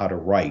ropes of how to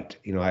write,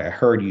 I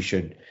heard you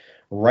should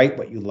write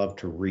what you love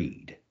to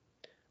read,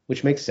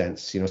 which makes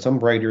sense. Some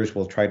writers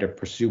will try to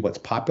pursue what's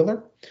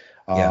popular.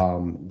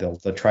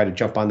 They'll try to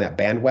jump on that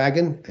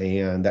bandwagon,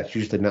 and that's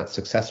usually not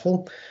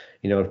successful.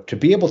 to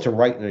be able to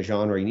write in a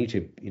genre, you need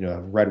to,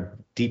 have read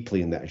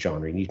deeply in that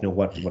genre. You need to know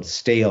what's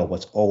stale,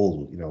 what's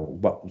old,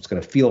 what's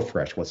going to feel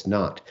fresh, what's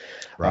not,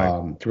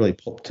 Right. to really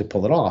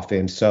pull it off.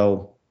 And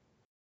so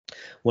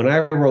when I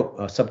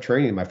wrote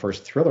Subterranean, my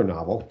first thriller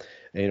novel,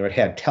 it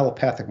had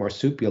telepathic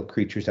marsupial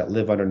creatures that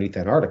live underneath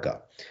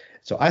Antarctica.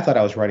 So I thought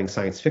I was writing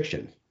science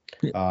fiction.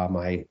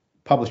 My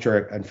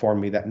publisher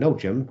informed me that no,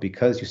 Jim,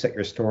 because you set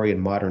your story in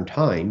modern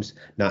times,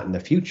 not in the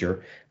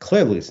future,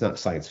 clearly it's not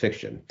science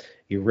fiction.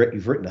 You've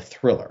written a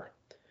thriller.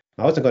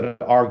 I wasn't going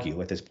to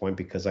argue at this point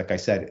because, like I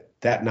said,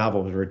 that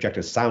novel was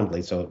rejected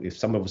soundly. So if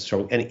someone was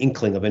showing any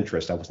inkling of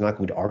interest, I was not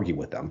going to argue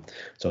with them.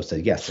 So I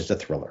said, yes, it's a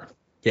thriller.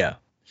 Yeah.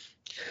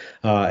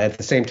 At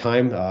the same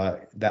time,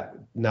 that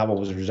novel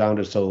was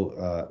rejected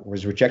so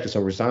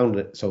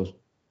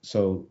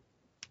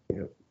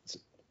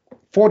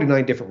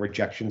 49 different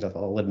rejections.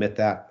 I'll admit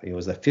that. It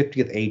was the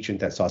 50th agent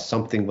that saw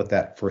something with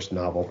that first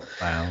novel.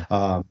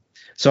 Wow.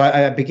 So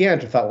I began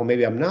to thought, well,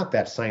 maybe I'm not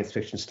that science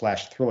fiction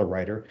 / thriller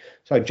writer.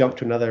 So I jumped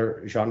to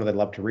another genre that I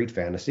love to read,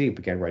 fantasy.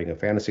 Began writing a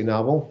fantasy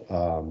novel,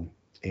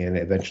 and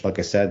eventually, like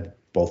I said,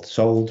 both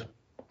sold.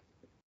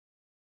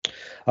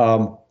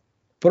 But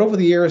over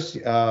the years,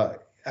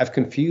 I've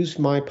confused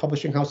my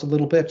publishing house a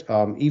little bit.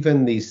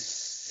 Even these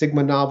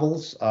Sigma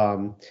novels,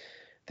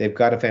 they've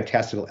got a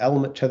fantastical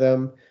element to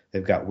them.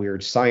 They've got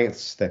weird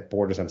science that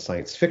borders on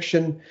science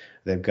fiction.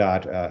 They've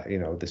got,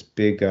 this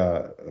big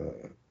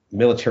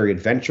military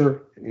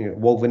adventure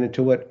woven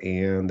into it,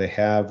 and they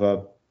have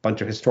a bunch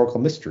of historical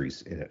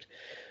mysteries in it,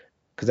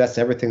 because that's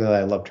everything that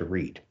I love to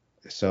read.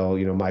 So,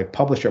 my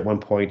publisher at one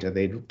point, at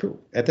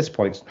this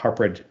point,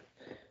 Harper had,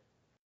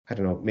 I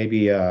don't know,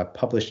 maybe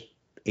published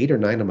 8 or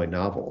 9 of my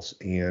novels,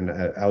 and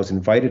I was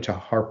invited to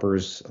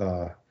Harper's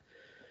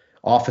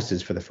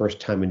offices for the first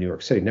time in New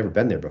York City. Never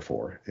been there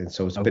before, and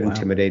so it's been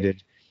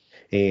intimidated.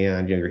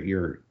 And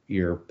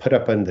you're put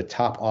up on the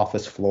top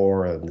office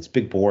floor in this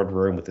big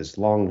boardroom with this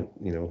long,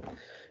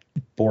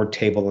 board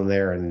table in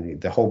there,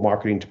 and the whole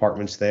marketing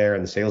department's there,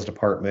 and the sales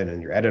department,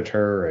 and your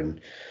editor, and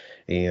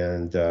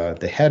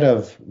the head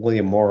of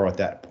William Morrow at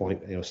that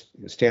point,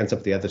 stands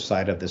up the other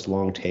side of this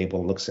long table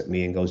and looks at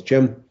me and goes,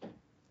 Jim,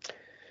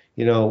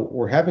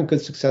 we're having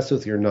good success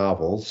with your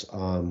novels,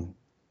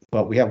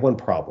 but we have one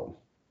problem.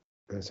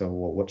 And so,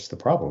 well, what's the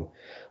problem?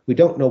 We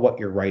don't know what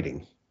you're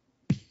writing.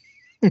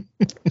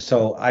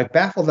 So I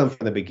baffled them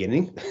from the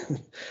beginning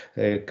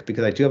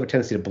because I do have a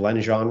tendency to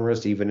blend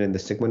genres, even in the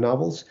Sigma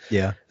novels.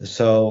 Yeah.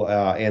 So,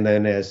 and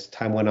then as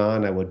time went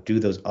on, I would do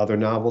those other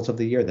novels of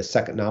the year. The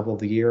second novel of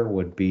the year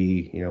would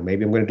be,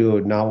 maybe I'm going to do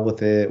a novel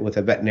with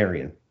a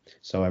veterinarian.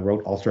 So I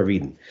wrote Altar of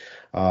Eden.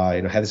 I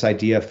had this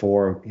idea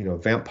for,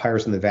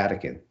 vampires in the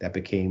Vatican that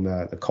became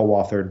the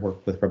co-authored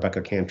work with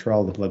Rebecca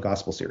Cantrell, the Blood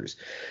Gospel series.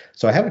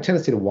 So I have a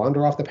tendency to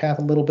wander off the path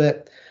a little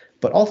bit.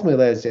 But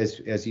ultimately,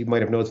 as you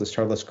might have noticed with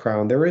Starless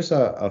Crown, there is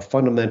a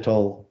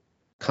fundamental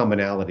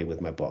commonality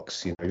with my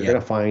books. You're going to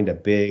find a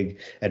big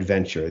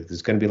adventure.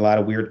 There's going to be a lot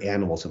of weird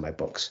animals in my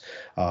books.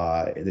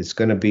 There's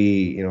going to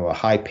be, a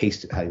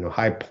high-paced,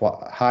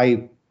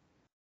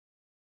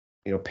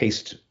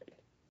 paced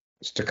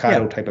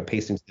staccato type of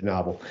pacing to the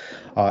novel.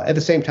 At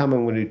the same time,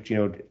 I'm going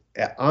to,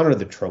 honor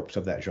the tropes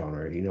of that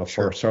genre.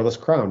 For Starless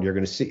Crown, you're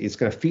going to see it's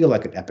going to feel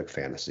like an epic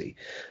fantasy.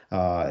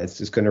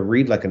 It's going to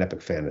read like an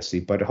epic fantasy,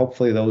 but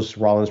hopefully those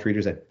Rollins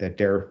readers that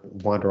dare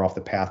wander off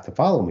the path to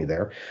follow me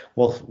there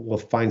will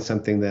find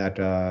something that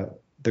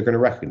they're going to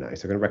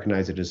recognize. They're going to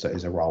recognize it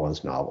as a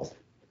Rollins novel.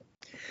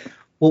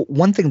 Well,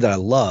 one thing that I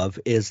love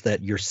is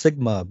that your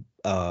Sigma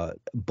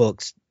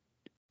books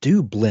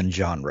do blend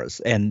genres,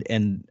 and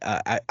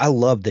I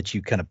love that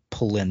you kind of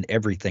pull in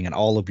everything and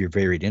all of your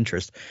varied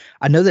interests.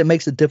 I know that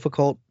makes it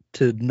difficult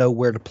to know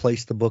where to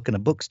place the book in a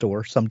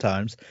bookstore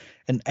sometimes,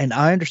 and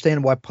I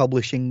understand why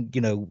publishing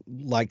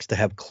likes to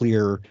have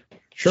clear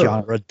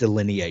genre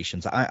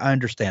delineations. I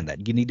understand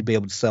that you need to be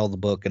able to sell the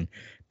book, and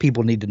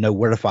people need to know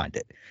where to find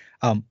it.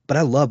 But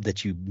I love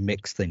that you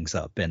mix things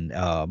up, and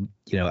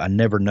I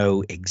never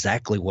know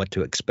exactly what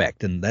to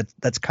expect, and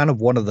that's kind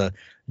of one of the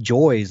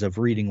joys of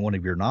reading one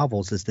of your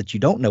novels, is that you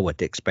don't know what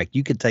to expect.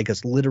 You could take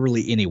us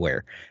literally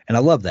anywhere, and I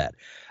love that.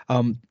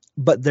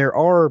 But there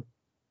are,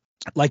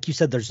 like you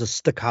said, there's a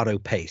staccato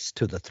pace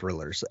to the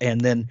thrillers,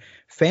 and then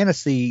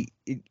fantasy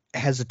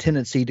has a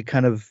tendency to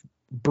kind of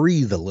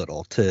breathe a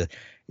little, to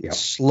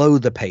slow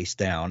the pace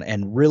down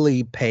and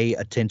really pay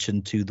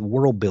attention to the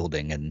world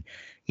building. And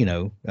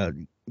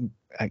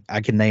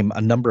I can name a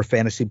number of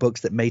fantasy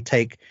books that may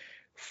take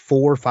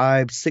 4,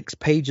 5, 6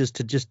 pages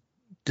to just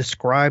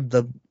describe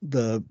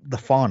the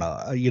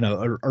fauna,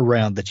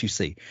 around that you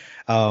see.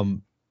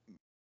 So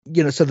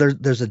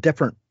there's a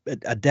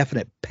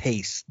definite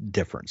pace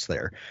difference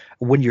there.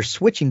 When you're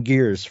switching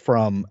gears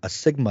from a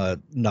Sigma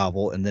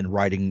novel and then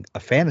writing a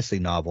fantasy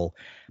novel,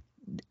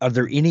 are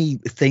there any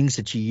things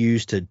that you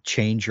use to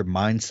change your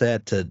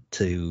mindset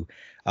to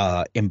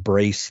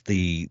embrace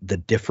the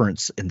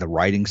difference in the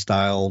writing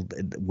style,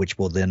 which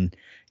will then,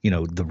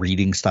 the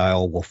reading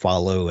style will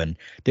follow? And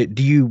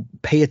do you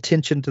pay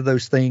attention to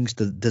those things?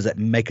 Does it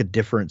make a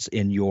difference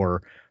in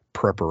your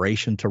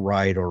preparation to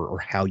write, or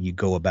how you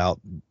go about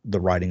the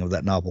writing of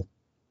that novel?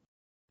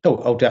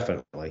 Oh,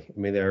 definitely. I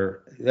mean,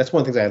 that's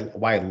one of the things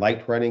why I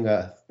liked writing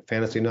a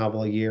fantasy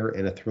novel a year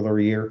and a thriller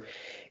a year,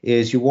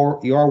 is you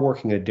are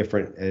working a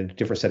different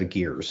set of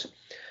gears.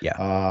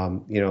 Yeah.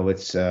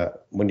 It's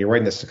when you're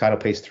writing the staccato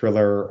paced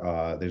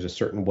thriller, there's a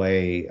certain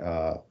way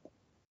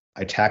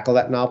I tackle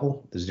that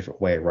novel. There's a different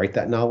way I write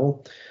that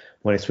novel.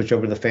 When I switch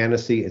over to the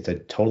fantasy, it's a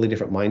totally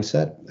different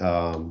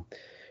mindset.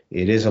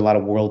 It is a lot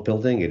of world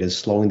building. It is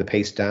slowing the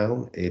pace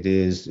down. It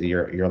is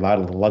you're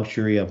allowed the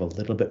luxury of a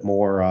little bit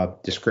more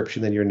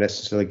description than you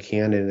necessarily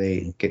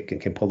can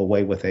can pull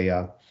away with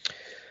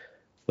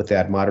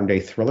that modern day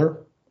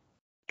thriller.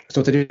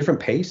 So it's a different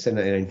pace, and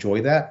I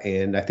enjoy that.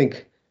 And I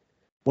think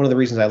one of the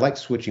reasons I like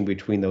switching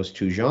between those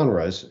two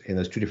genres and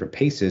those two different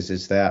paces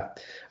is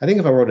that I think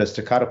if I wrote a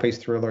staccato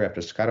paced thriller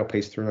after staccato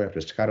paced thriller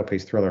after staccato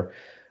paced thriller,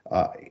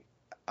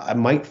 I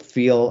might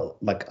feel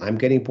like I'm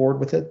getting bored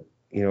with it.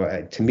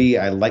 To me,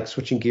 I like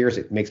switching gears.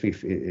 It makes me,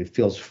 it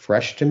feels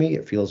fresh to me.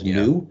 It feels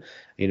new.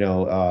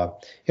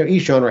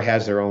 Each genre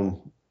has their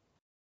own,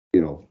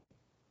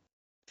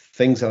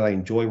 things that I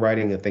enjoy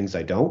writing and things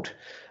I don't.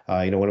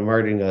 When I'm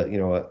writing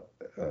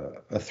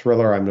a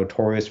thriller, I'm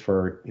notorious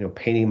for,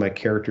 painting my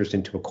characters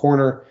into a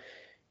corner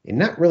and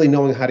not really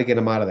knowing how to get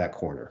them out of that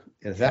corner.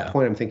 And at that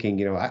point, I'm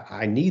thinking,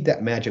 I need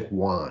that magic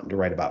wand to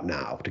write about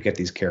now to get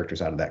these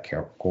characters out of that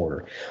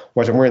corner.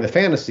 Whereas I'm wearing the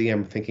fantasy,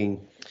 I'm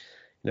thinking,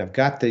 I've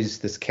got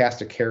this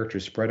cast of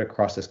characters spread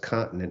across this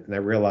continent, and I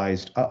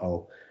realized,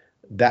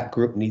 that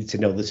group needs to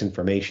know this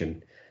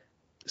information.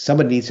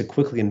 Somebody needs to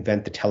quickly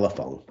invent the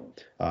telephone.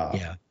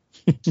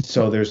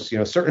 So there's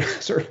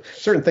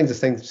certain things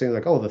that seem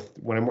like,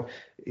 when I'm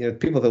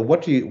people go,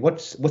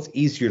 what's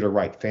easier to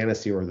write,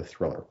 fantasy or the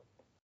thriller?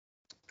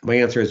 My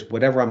answer is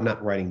whatever I'm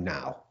not writing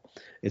now.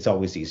 It's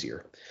always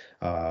easier.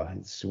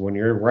 It's when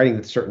you're writing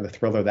the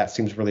thriller, that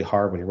seems really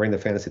hard. When you're writing the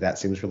fantasy, that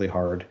seems really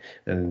hard.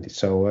 And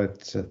so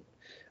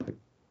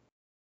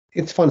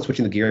it's fun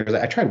switching the gears.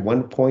 I tried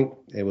one point.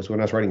 It was when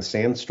I was writing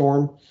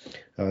Sandstorm,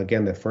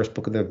 again, the first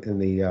book in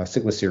the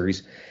Sigma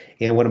series,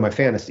 and one of my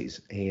fantasies.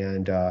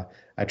 And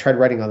I tried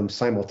writing on them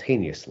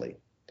simultaneously.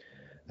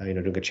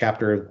 Doing a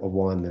chapter of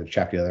one, then a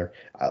chapter of the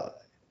other.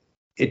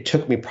 It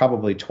took me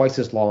probably twice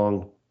as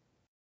long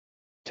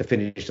to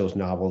finish those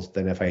novels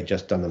than if I had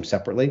just done them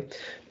separately,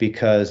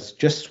 because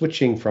just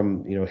switching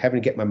from,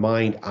 having to get my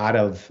mind out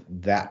of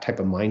that type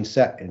of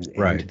mindset and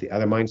into the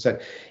other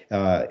mindset,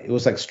 it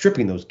was like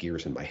stripping those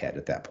gears in my head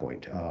at that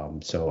point.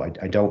 So I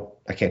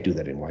can't do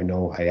that anymore. I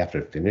know I have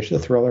to finish the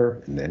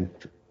thriller and then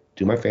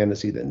do my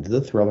fantasy, then do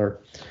the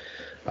thriller.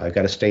 I've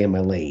got to stay in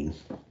my lane.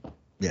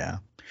 Yeah.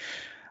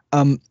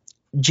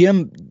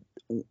 Jim,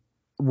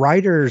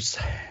 writers,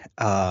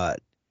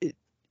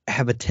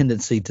 have a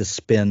tendency to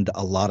spend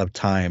a lot of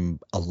time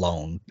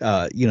alone.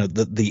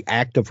 The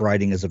act of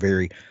writing is a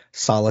very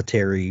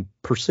solitary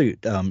pursuit.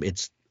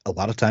 It's a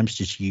lot of times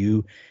just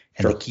you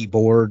and the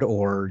keyboard,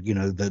 or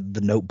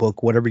the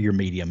notebook, whatever your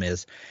medium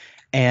is,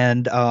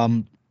 and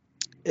and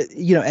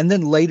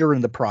then later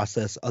in the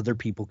process, other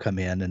people come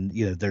in, and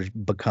there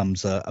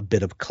becomes a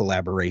bit of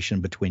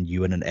collaboration between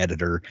you and an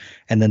editor,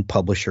 and then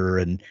publisher,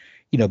 and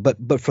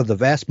but for the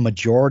vast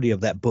majority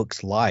of that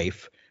book's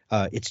life,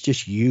 it's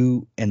just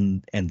you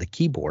and the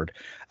keyboard.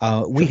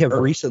 We have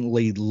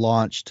recently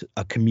launched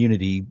a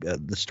community,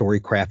 the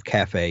Storycraft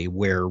Cafe,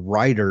 where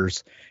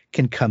writers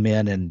can come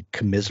in and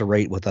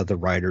commiserate with other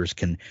writers,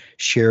 can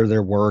share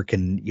their work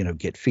and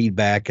get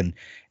feedback and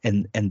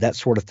that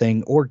sort of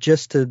thing, or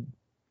just to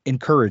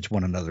encourage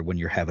one another when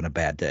you're having a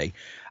bad day.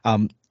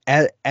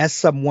 As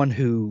someone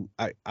who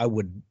I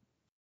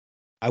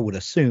would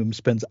assume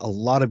spends a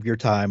lot of your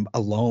time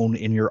alone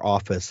in your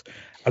office,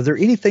 are there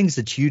any things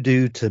that you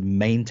do to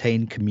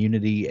maintain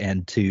community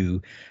and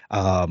to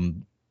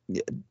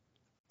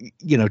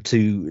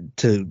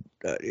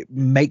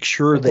make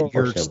sure that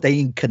you're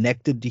staying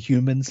connected to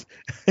humans?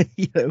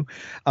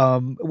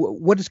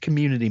 What does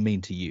community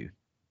mean to you?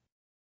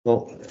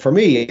 Well, for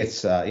me,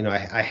 it's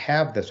I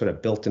have this sort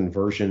of built-in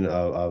version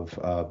of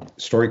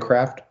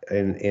Storycraft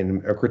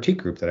in a critique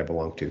group that I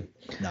belong to.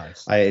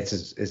 Nice.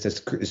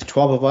 It's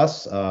 12 of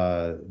us.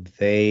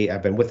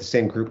 I've been with the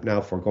same group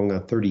now for going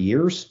on 30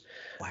 years.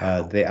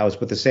 Wow. I was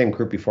with the same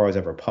group before I was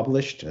ever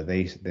published.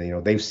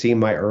 They've seen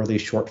my early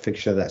short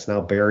fiction that's now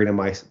buried in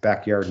my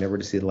backyard, never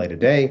to see the light of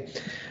day.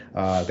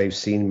 They've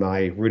seen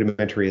my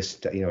rudimentary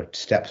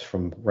steps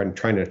from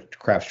trying to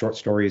craft short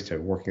stories to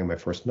working on my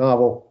first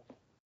novel.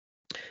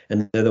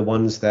 And they're the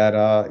ones that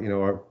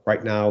are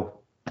right now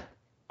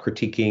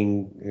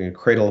critiquing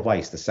Cradle of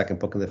Ice, the second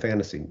book in the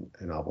fantasy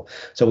novel.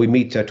 So we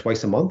meet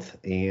twice a month,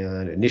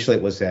 and initially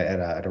it was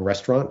at a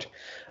restaurant.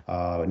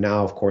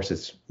 Now, of course,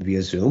 it's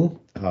via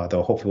Zoom,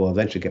 though hopefully we'll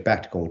eventually get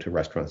back to going to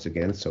restaurants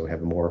again, so we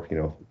have more,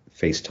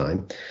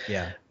 FaceTime.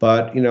 Yeah.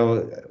 But,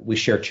 we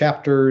share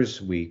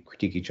chapters, we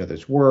critique each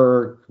other's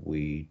work,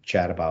 we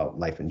chat about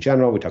life in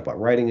general, we talk about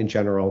writing in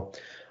general.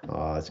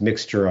 It's a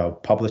mixture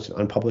of published and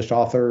unpublished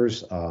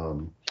authors.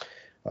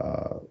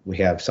 We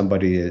have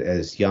somebody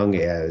as young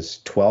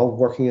as 12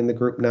 working in the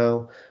group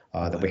now.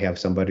 that we have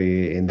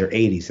somebody in their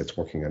 80s that's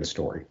working on a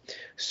story.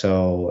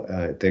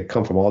 So they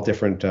come from all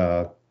different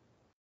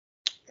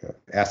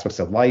aspects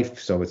of life.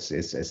 So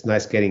it's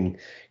nice getting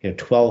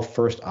 12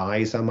 first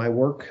eyes on my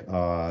work.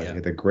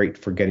 They're great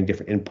for getting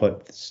different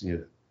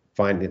inputs.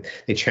 Find it.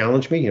 They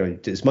challenge me.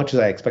 As much as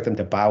I expect them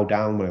to bow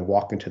down when I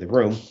walk into the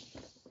room,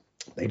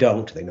 they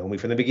don't. They know me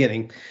from the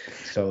beginning,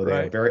 so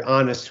they're very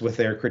honest with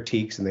their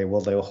critiques, and they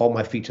will hold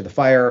my feet to the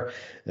fire.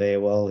 They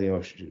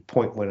will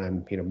point when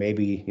I'm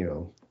maybe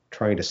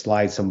trying to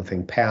slide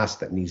something past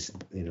that needs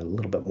a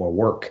little bit more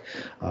work.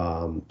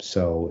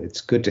 So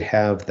it's good to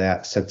have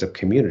that sense of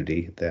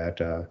community,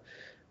 that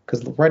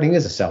because writing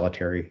is a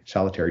solitary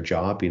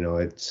job.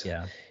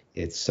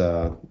 It's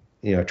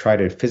try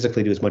to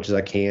physically do as much as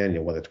I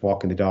can. Whether it's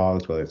walking the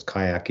dogs, whether it's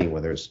kayaking,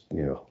 whether it's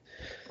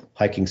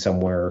hiking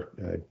somewhere.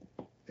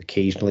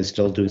 Occasionally,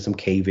 still doing some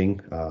caving.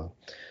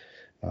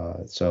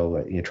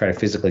 So try to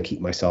physically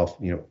keep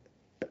myself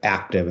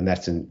active, and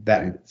that's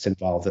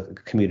involved a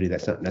community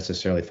that's not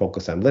necessarily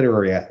focused on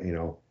literary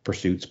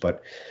pursuits,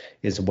 but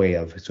is a way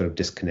of sort of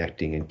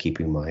disconnecting and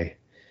keeping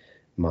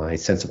my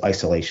sense of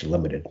isolation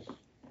limited.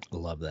 I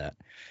love that.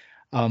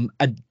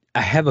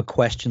 I have a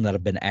question that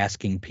I've been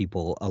asking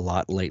people a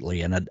lot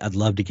lately, and I'd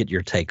love to get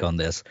your take on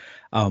this.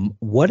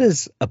 What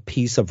is a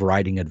piece of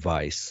writing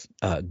advice,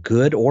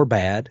 good or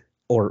bad,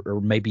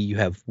 or maybe you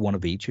have one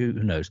of each, who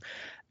knows,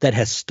 that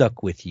has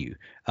stuck with you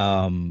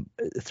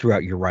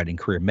throughout your writing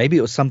career? Maybe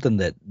it was something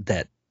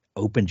that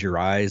opened your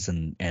eyes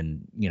and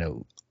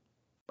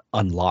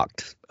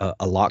unlocked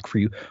a lock for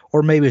you,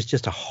 or maybe it's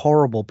just a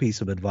horrible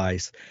piece of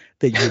advice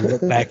that you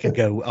look back and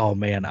go, oh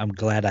man, I'm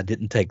glad I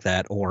didn't take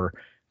that, or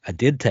I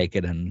did take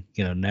it, and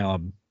now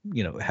I'm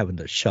having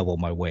to shovel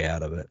my way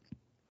out of it.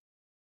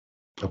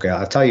 Okay,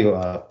 I'll tell you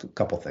a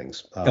couple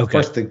things.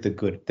 First,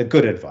 the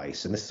good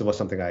advice, and this was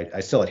something I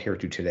still adhere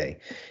to today,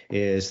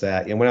 is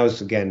that when I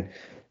was, again,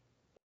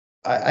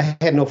 I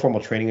had no formal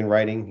training in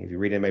writing. If you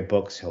read in my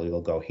books,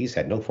 he'll go, he's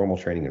had no formal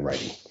training in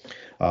writing.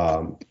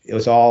 It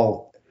was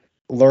all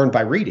learned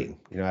by reading.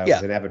 I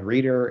was an avid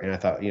reader, and I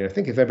thought, I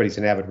think if everybody's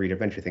an avid reader,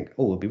 eventually think,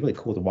 oh, it'd be really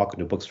cool to walk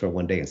into a bookstore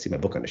one day and see my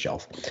book on the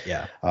shelf.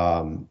 Yeah.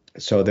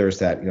 So there's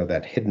that,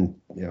 that hidden,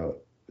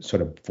 sort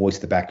of voice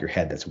in the back of your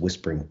head that's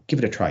whispering, give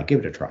it a try, give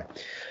it a try.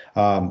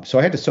 So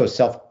I had to sort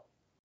of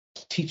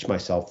teach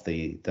myself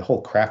the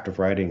whole craft of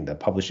writing, the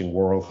publishing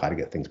world, how to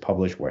get things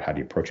published, how do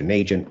you approach an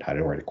agent, how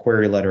to write a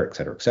query letter, et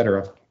cetera, et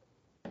cetera.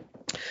 But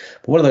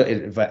one of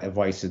the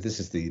advice is, this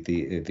is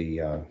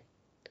the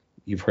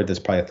you've heard this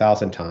probably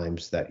 1,000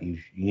 times, that you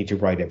need to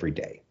write every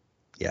day.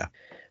 Yeah.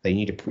 That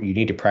you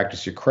need to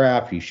practice your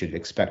craft. You should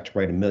expect to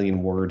write 1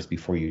 million words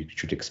before you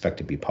should expect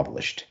to be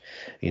published.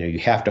 You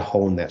have to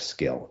hone that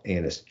skill,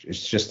 and it's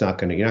just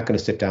not you're not going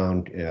to sit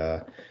down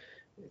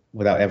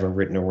without ever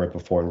written a word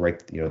before and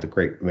write the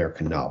great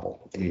American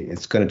novel.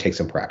 It's going to take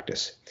some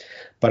practice.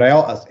 But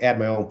I'll add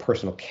my own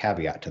personal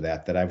caveat to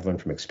that I've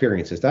learned from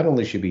experiences. Not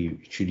only should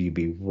you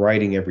be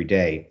writing every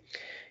day,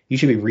 you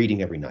should be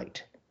reading every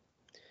night.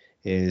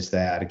 Is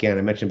that, again,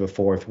 I mentioned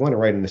before, if you want to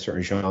write in a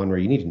certain genre,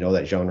 you need to know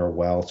that genre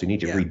well. So you need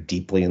to read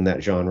deeply in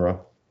that genre.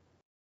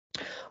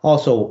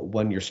 Also,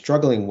 when you're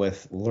struggling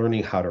with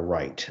learning how to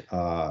write,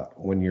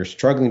 when you're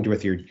struggling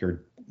with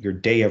your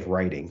day of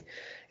writing,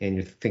 and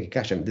you're thinking,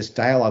 gosh, this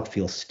dialogue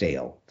feels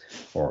stale,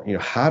 or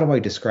how do I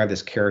describe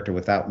this character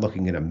without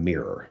looking in a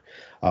mirror?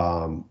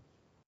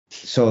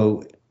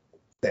 So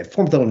that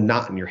forms a little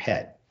knot in your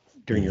head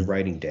during your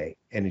writing day,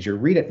 and as you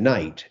read at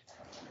night,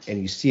 and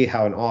you see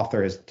how an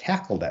author has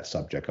tackled that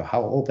subject, or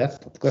how,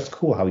 that's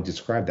cool how he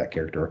described that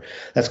character.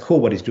 That's cool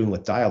what he's doing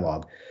with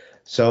dialogue.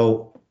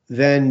 So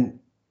then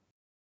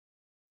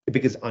it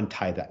begins to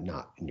untie that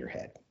knot in your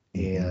head,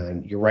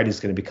 and your writing is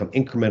going to become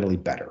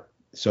incrementally better.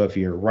 So if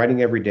you're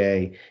writing every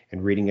day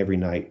and reading every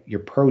night, your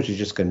prose is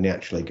just going to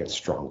naturally get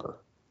stronger.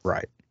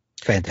 Right.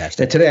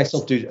 Fantastic. And today I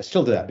still do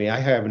that. I mean,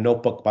 I have a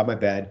notebook by my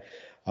bed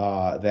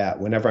that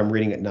whenever I'm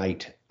reading at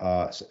night,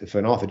 if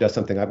an author does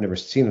something I've never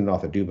seen an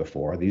author do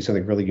before, they do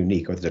something really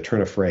unique, or there's a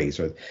turn of phrase,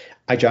 or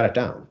I jot it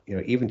down.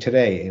 Even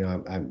today,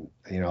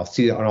 I'll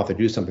see an author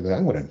do something that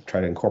I'm going to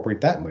try to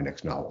incorporate that in my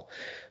next novel.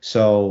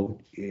 So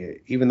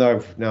even though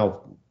I've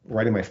now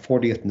writing my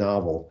 40th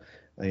novel,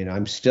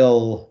 I'm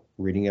still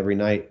reading every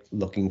night,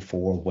 looking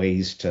for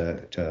ways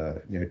to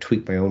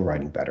tweak my own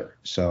writing better.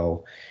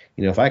 So,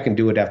 if I can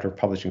do it after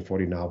publishing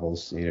 40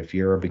 novels, if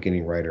you're a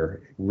beginning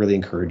writer, really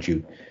encourage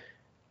you.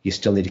 You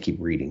still need to keep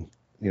reading.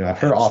 I've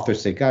heard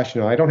authors say, gosh,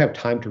 I don't have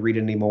time to read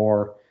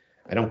anymore.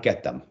 I don't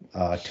get them.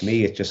 To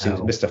me, it just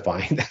seems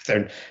mystifying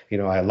that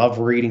I love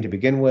reading to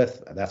begin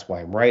with. That's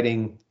why I'm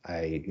writing.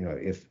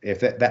 If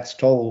that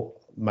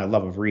stole my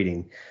love of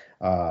reading,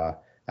 I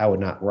would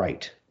not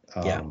write.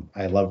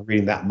 I love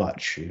reading that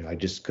much. I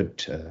just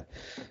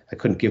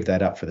couldn't give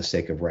that up for the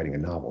sake of writing a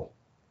novel.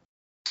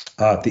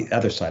 The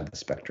other side of the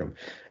spectrum,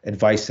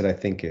 advice that I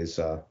think is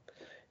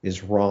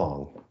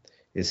wrong,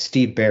 is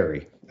Steve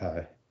Barry,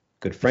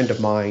 good friend of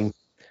mine.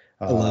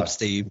 I love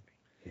Steve.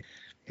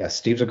 Yeah,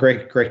 Steve's a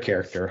great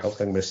character.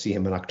 Hopefully I'm going to see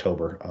him in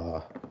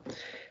October.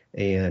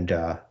 And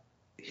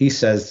he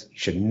says you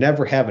should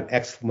never have an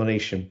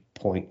exclamation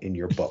point in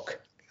your book.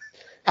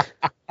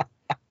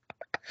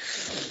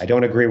 I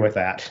don't agree with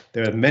that.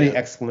 There are many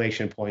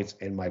exclamation points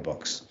in my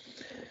books.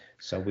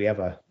 So we have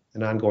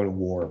an ongoing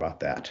war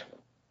about that.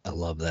 I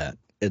love that.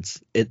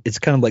 It's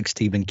kind of like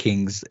Stephen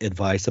King's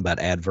advice about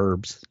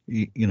adverbs,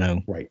 you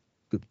know. Right.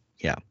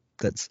 Yeah,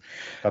 that's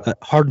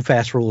hard and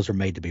fast rules are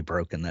made to be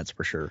broken. That's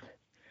for sure.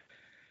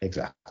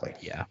 Exactly.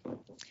 Yeah.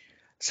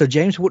 So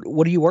James,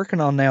 what are you working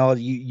on now?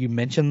 You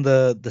mentioned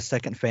the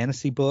second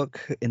fantasy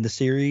book in the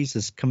series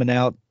is coming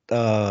out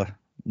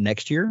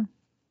next year.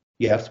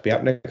 Yeah, it's be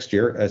out next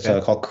year. It's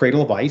called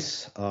Cradle of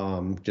Ice.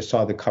 Just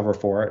saw the cover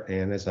for it,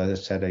 and as I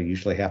said, I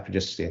usually have to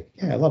just say,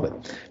 yeah, I love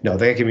it. No,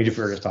 they give me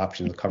various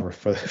options. The cover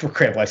for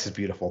Cradle of Ice is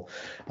beautiful.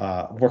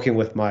 Working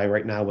with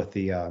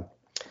the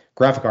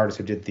graphic artist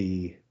who did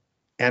the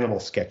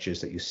animal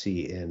sketches that you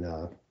see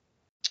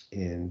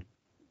in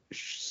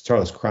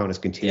Starless Crown is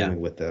continuing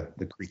with the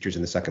creatures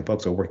in the second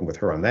book. So working with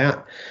her on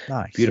that.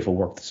 Nice. Beautiful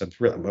work. So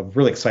I'm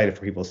really excited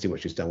for people to see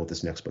what she's done with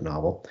this next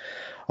novel.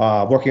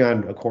 Working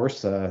on, of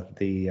course,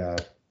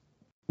 the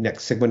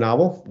next Sigma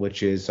novel,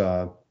 which is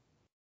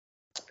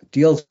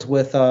deals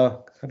with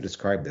how to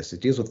describe this.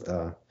 It deals with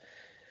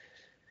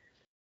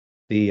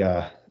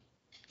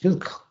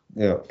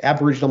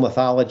Aboriginal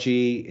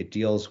mythology. It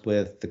deals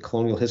with the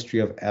colonial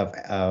history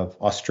of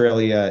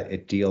Australia.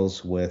 It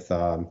deals with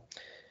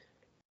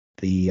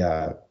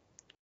the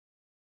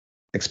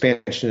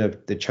expansion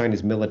of the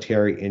China's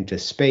military into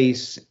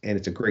space, and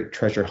it's a great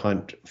treasure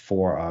hunt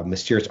for a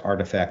mysterious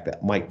artifact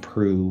that might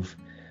prove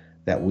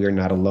that we're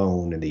not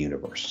alone in the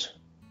universe.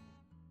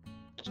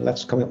 So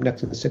that's coming up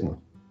next in the Sigma.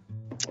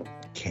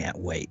 Can't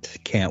wait.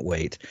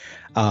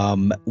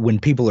 When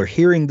people are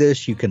hearing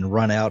this, you can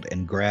run out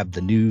and grab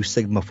the new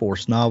Sigma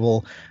Force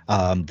novel.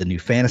 The new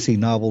fantasy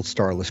novel,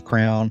 Starless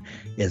Crown,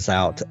 is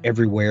out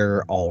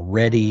everywhere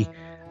already.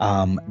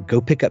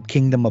 Go pick up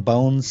Kingdom of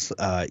Bones.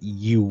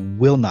 You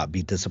will not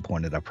be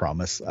disappointed, I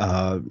promise.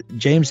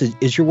 James,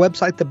 is your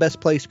website the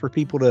best place for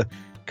people to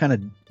kind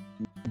of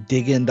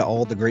dig into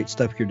all the great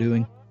stuff you're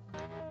doing?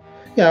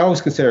 Yeah, I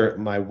always consider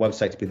my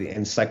website to be the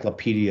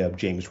encyclopedia of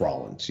James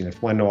Rollins. If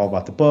you want to know all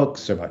about the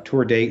books, or about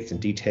tour dates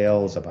and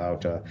details,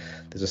 about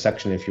there's a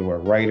section if you're a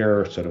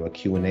writer, sort of a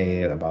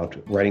Q&A about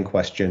writing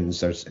questions.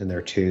 There's in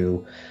there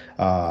too.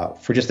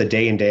 For just the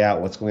day in, day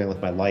out, what's going on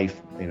with my life.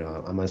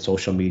 I'm on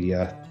social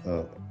media.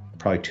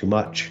 Probably too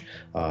much.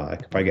 I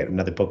could probably get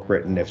another book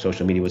written if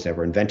social media was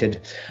ever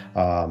invented.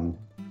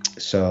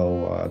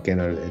 So again,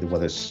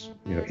 whether it's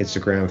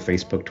Instagram,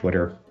 Facebook,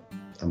 Twitter,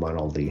 I'm on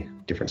all the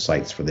different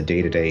sites for the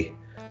day-to-day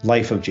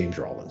life of James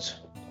Rollins.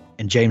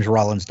 And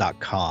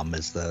jamesrollins.com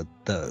is the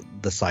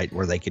site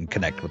where they can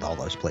connect with all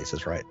those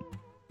places, right?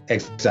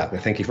 Exactly.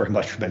 Thank you very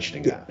much for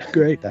mentioning that.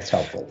 Great. That's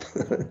helpful.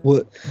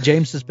 Well,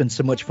 James, has been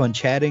so much fun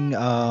chatting.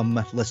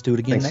 Let's do it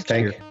again next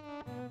year.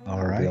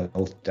 All right.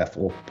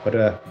 We'll put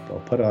a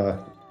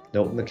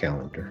note in the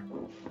calendar.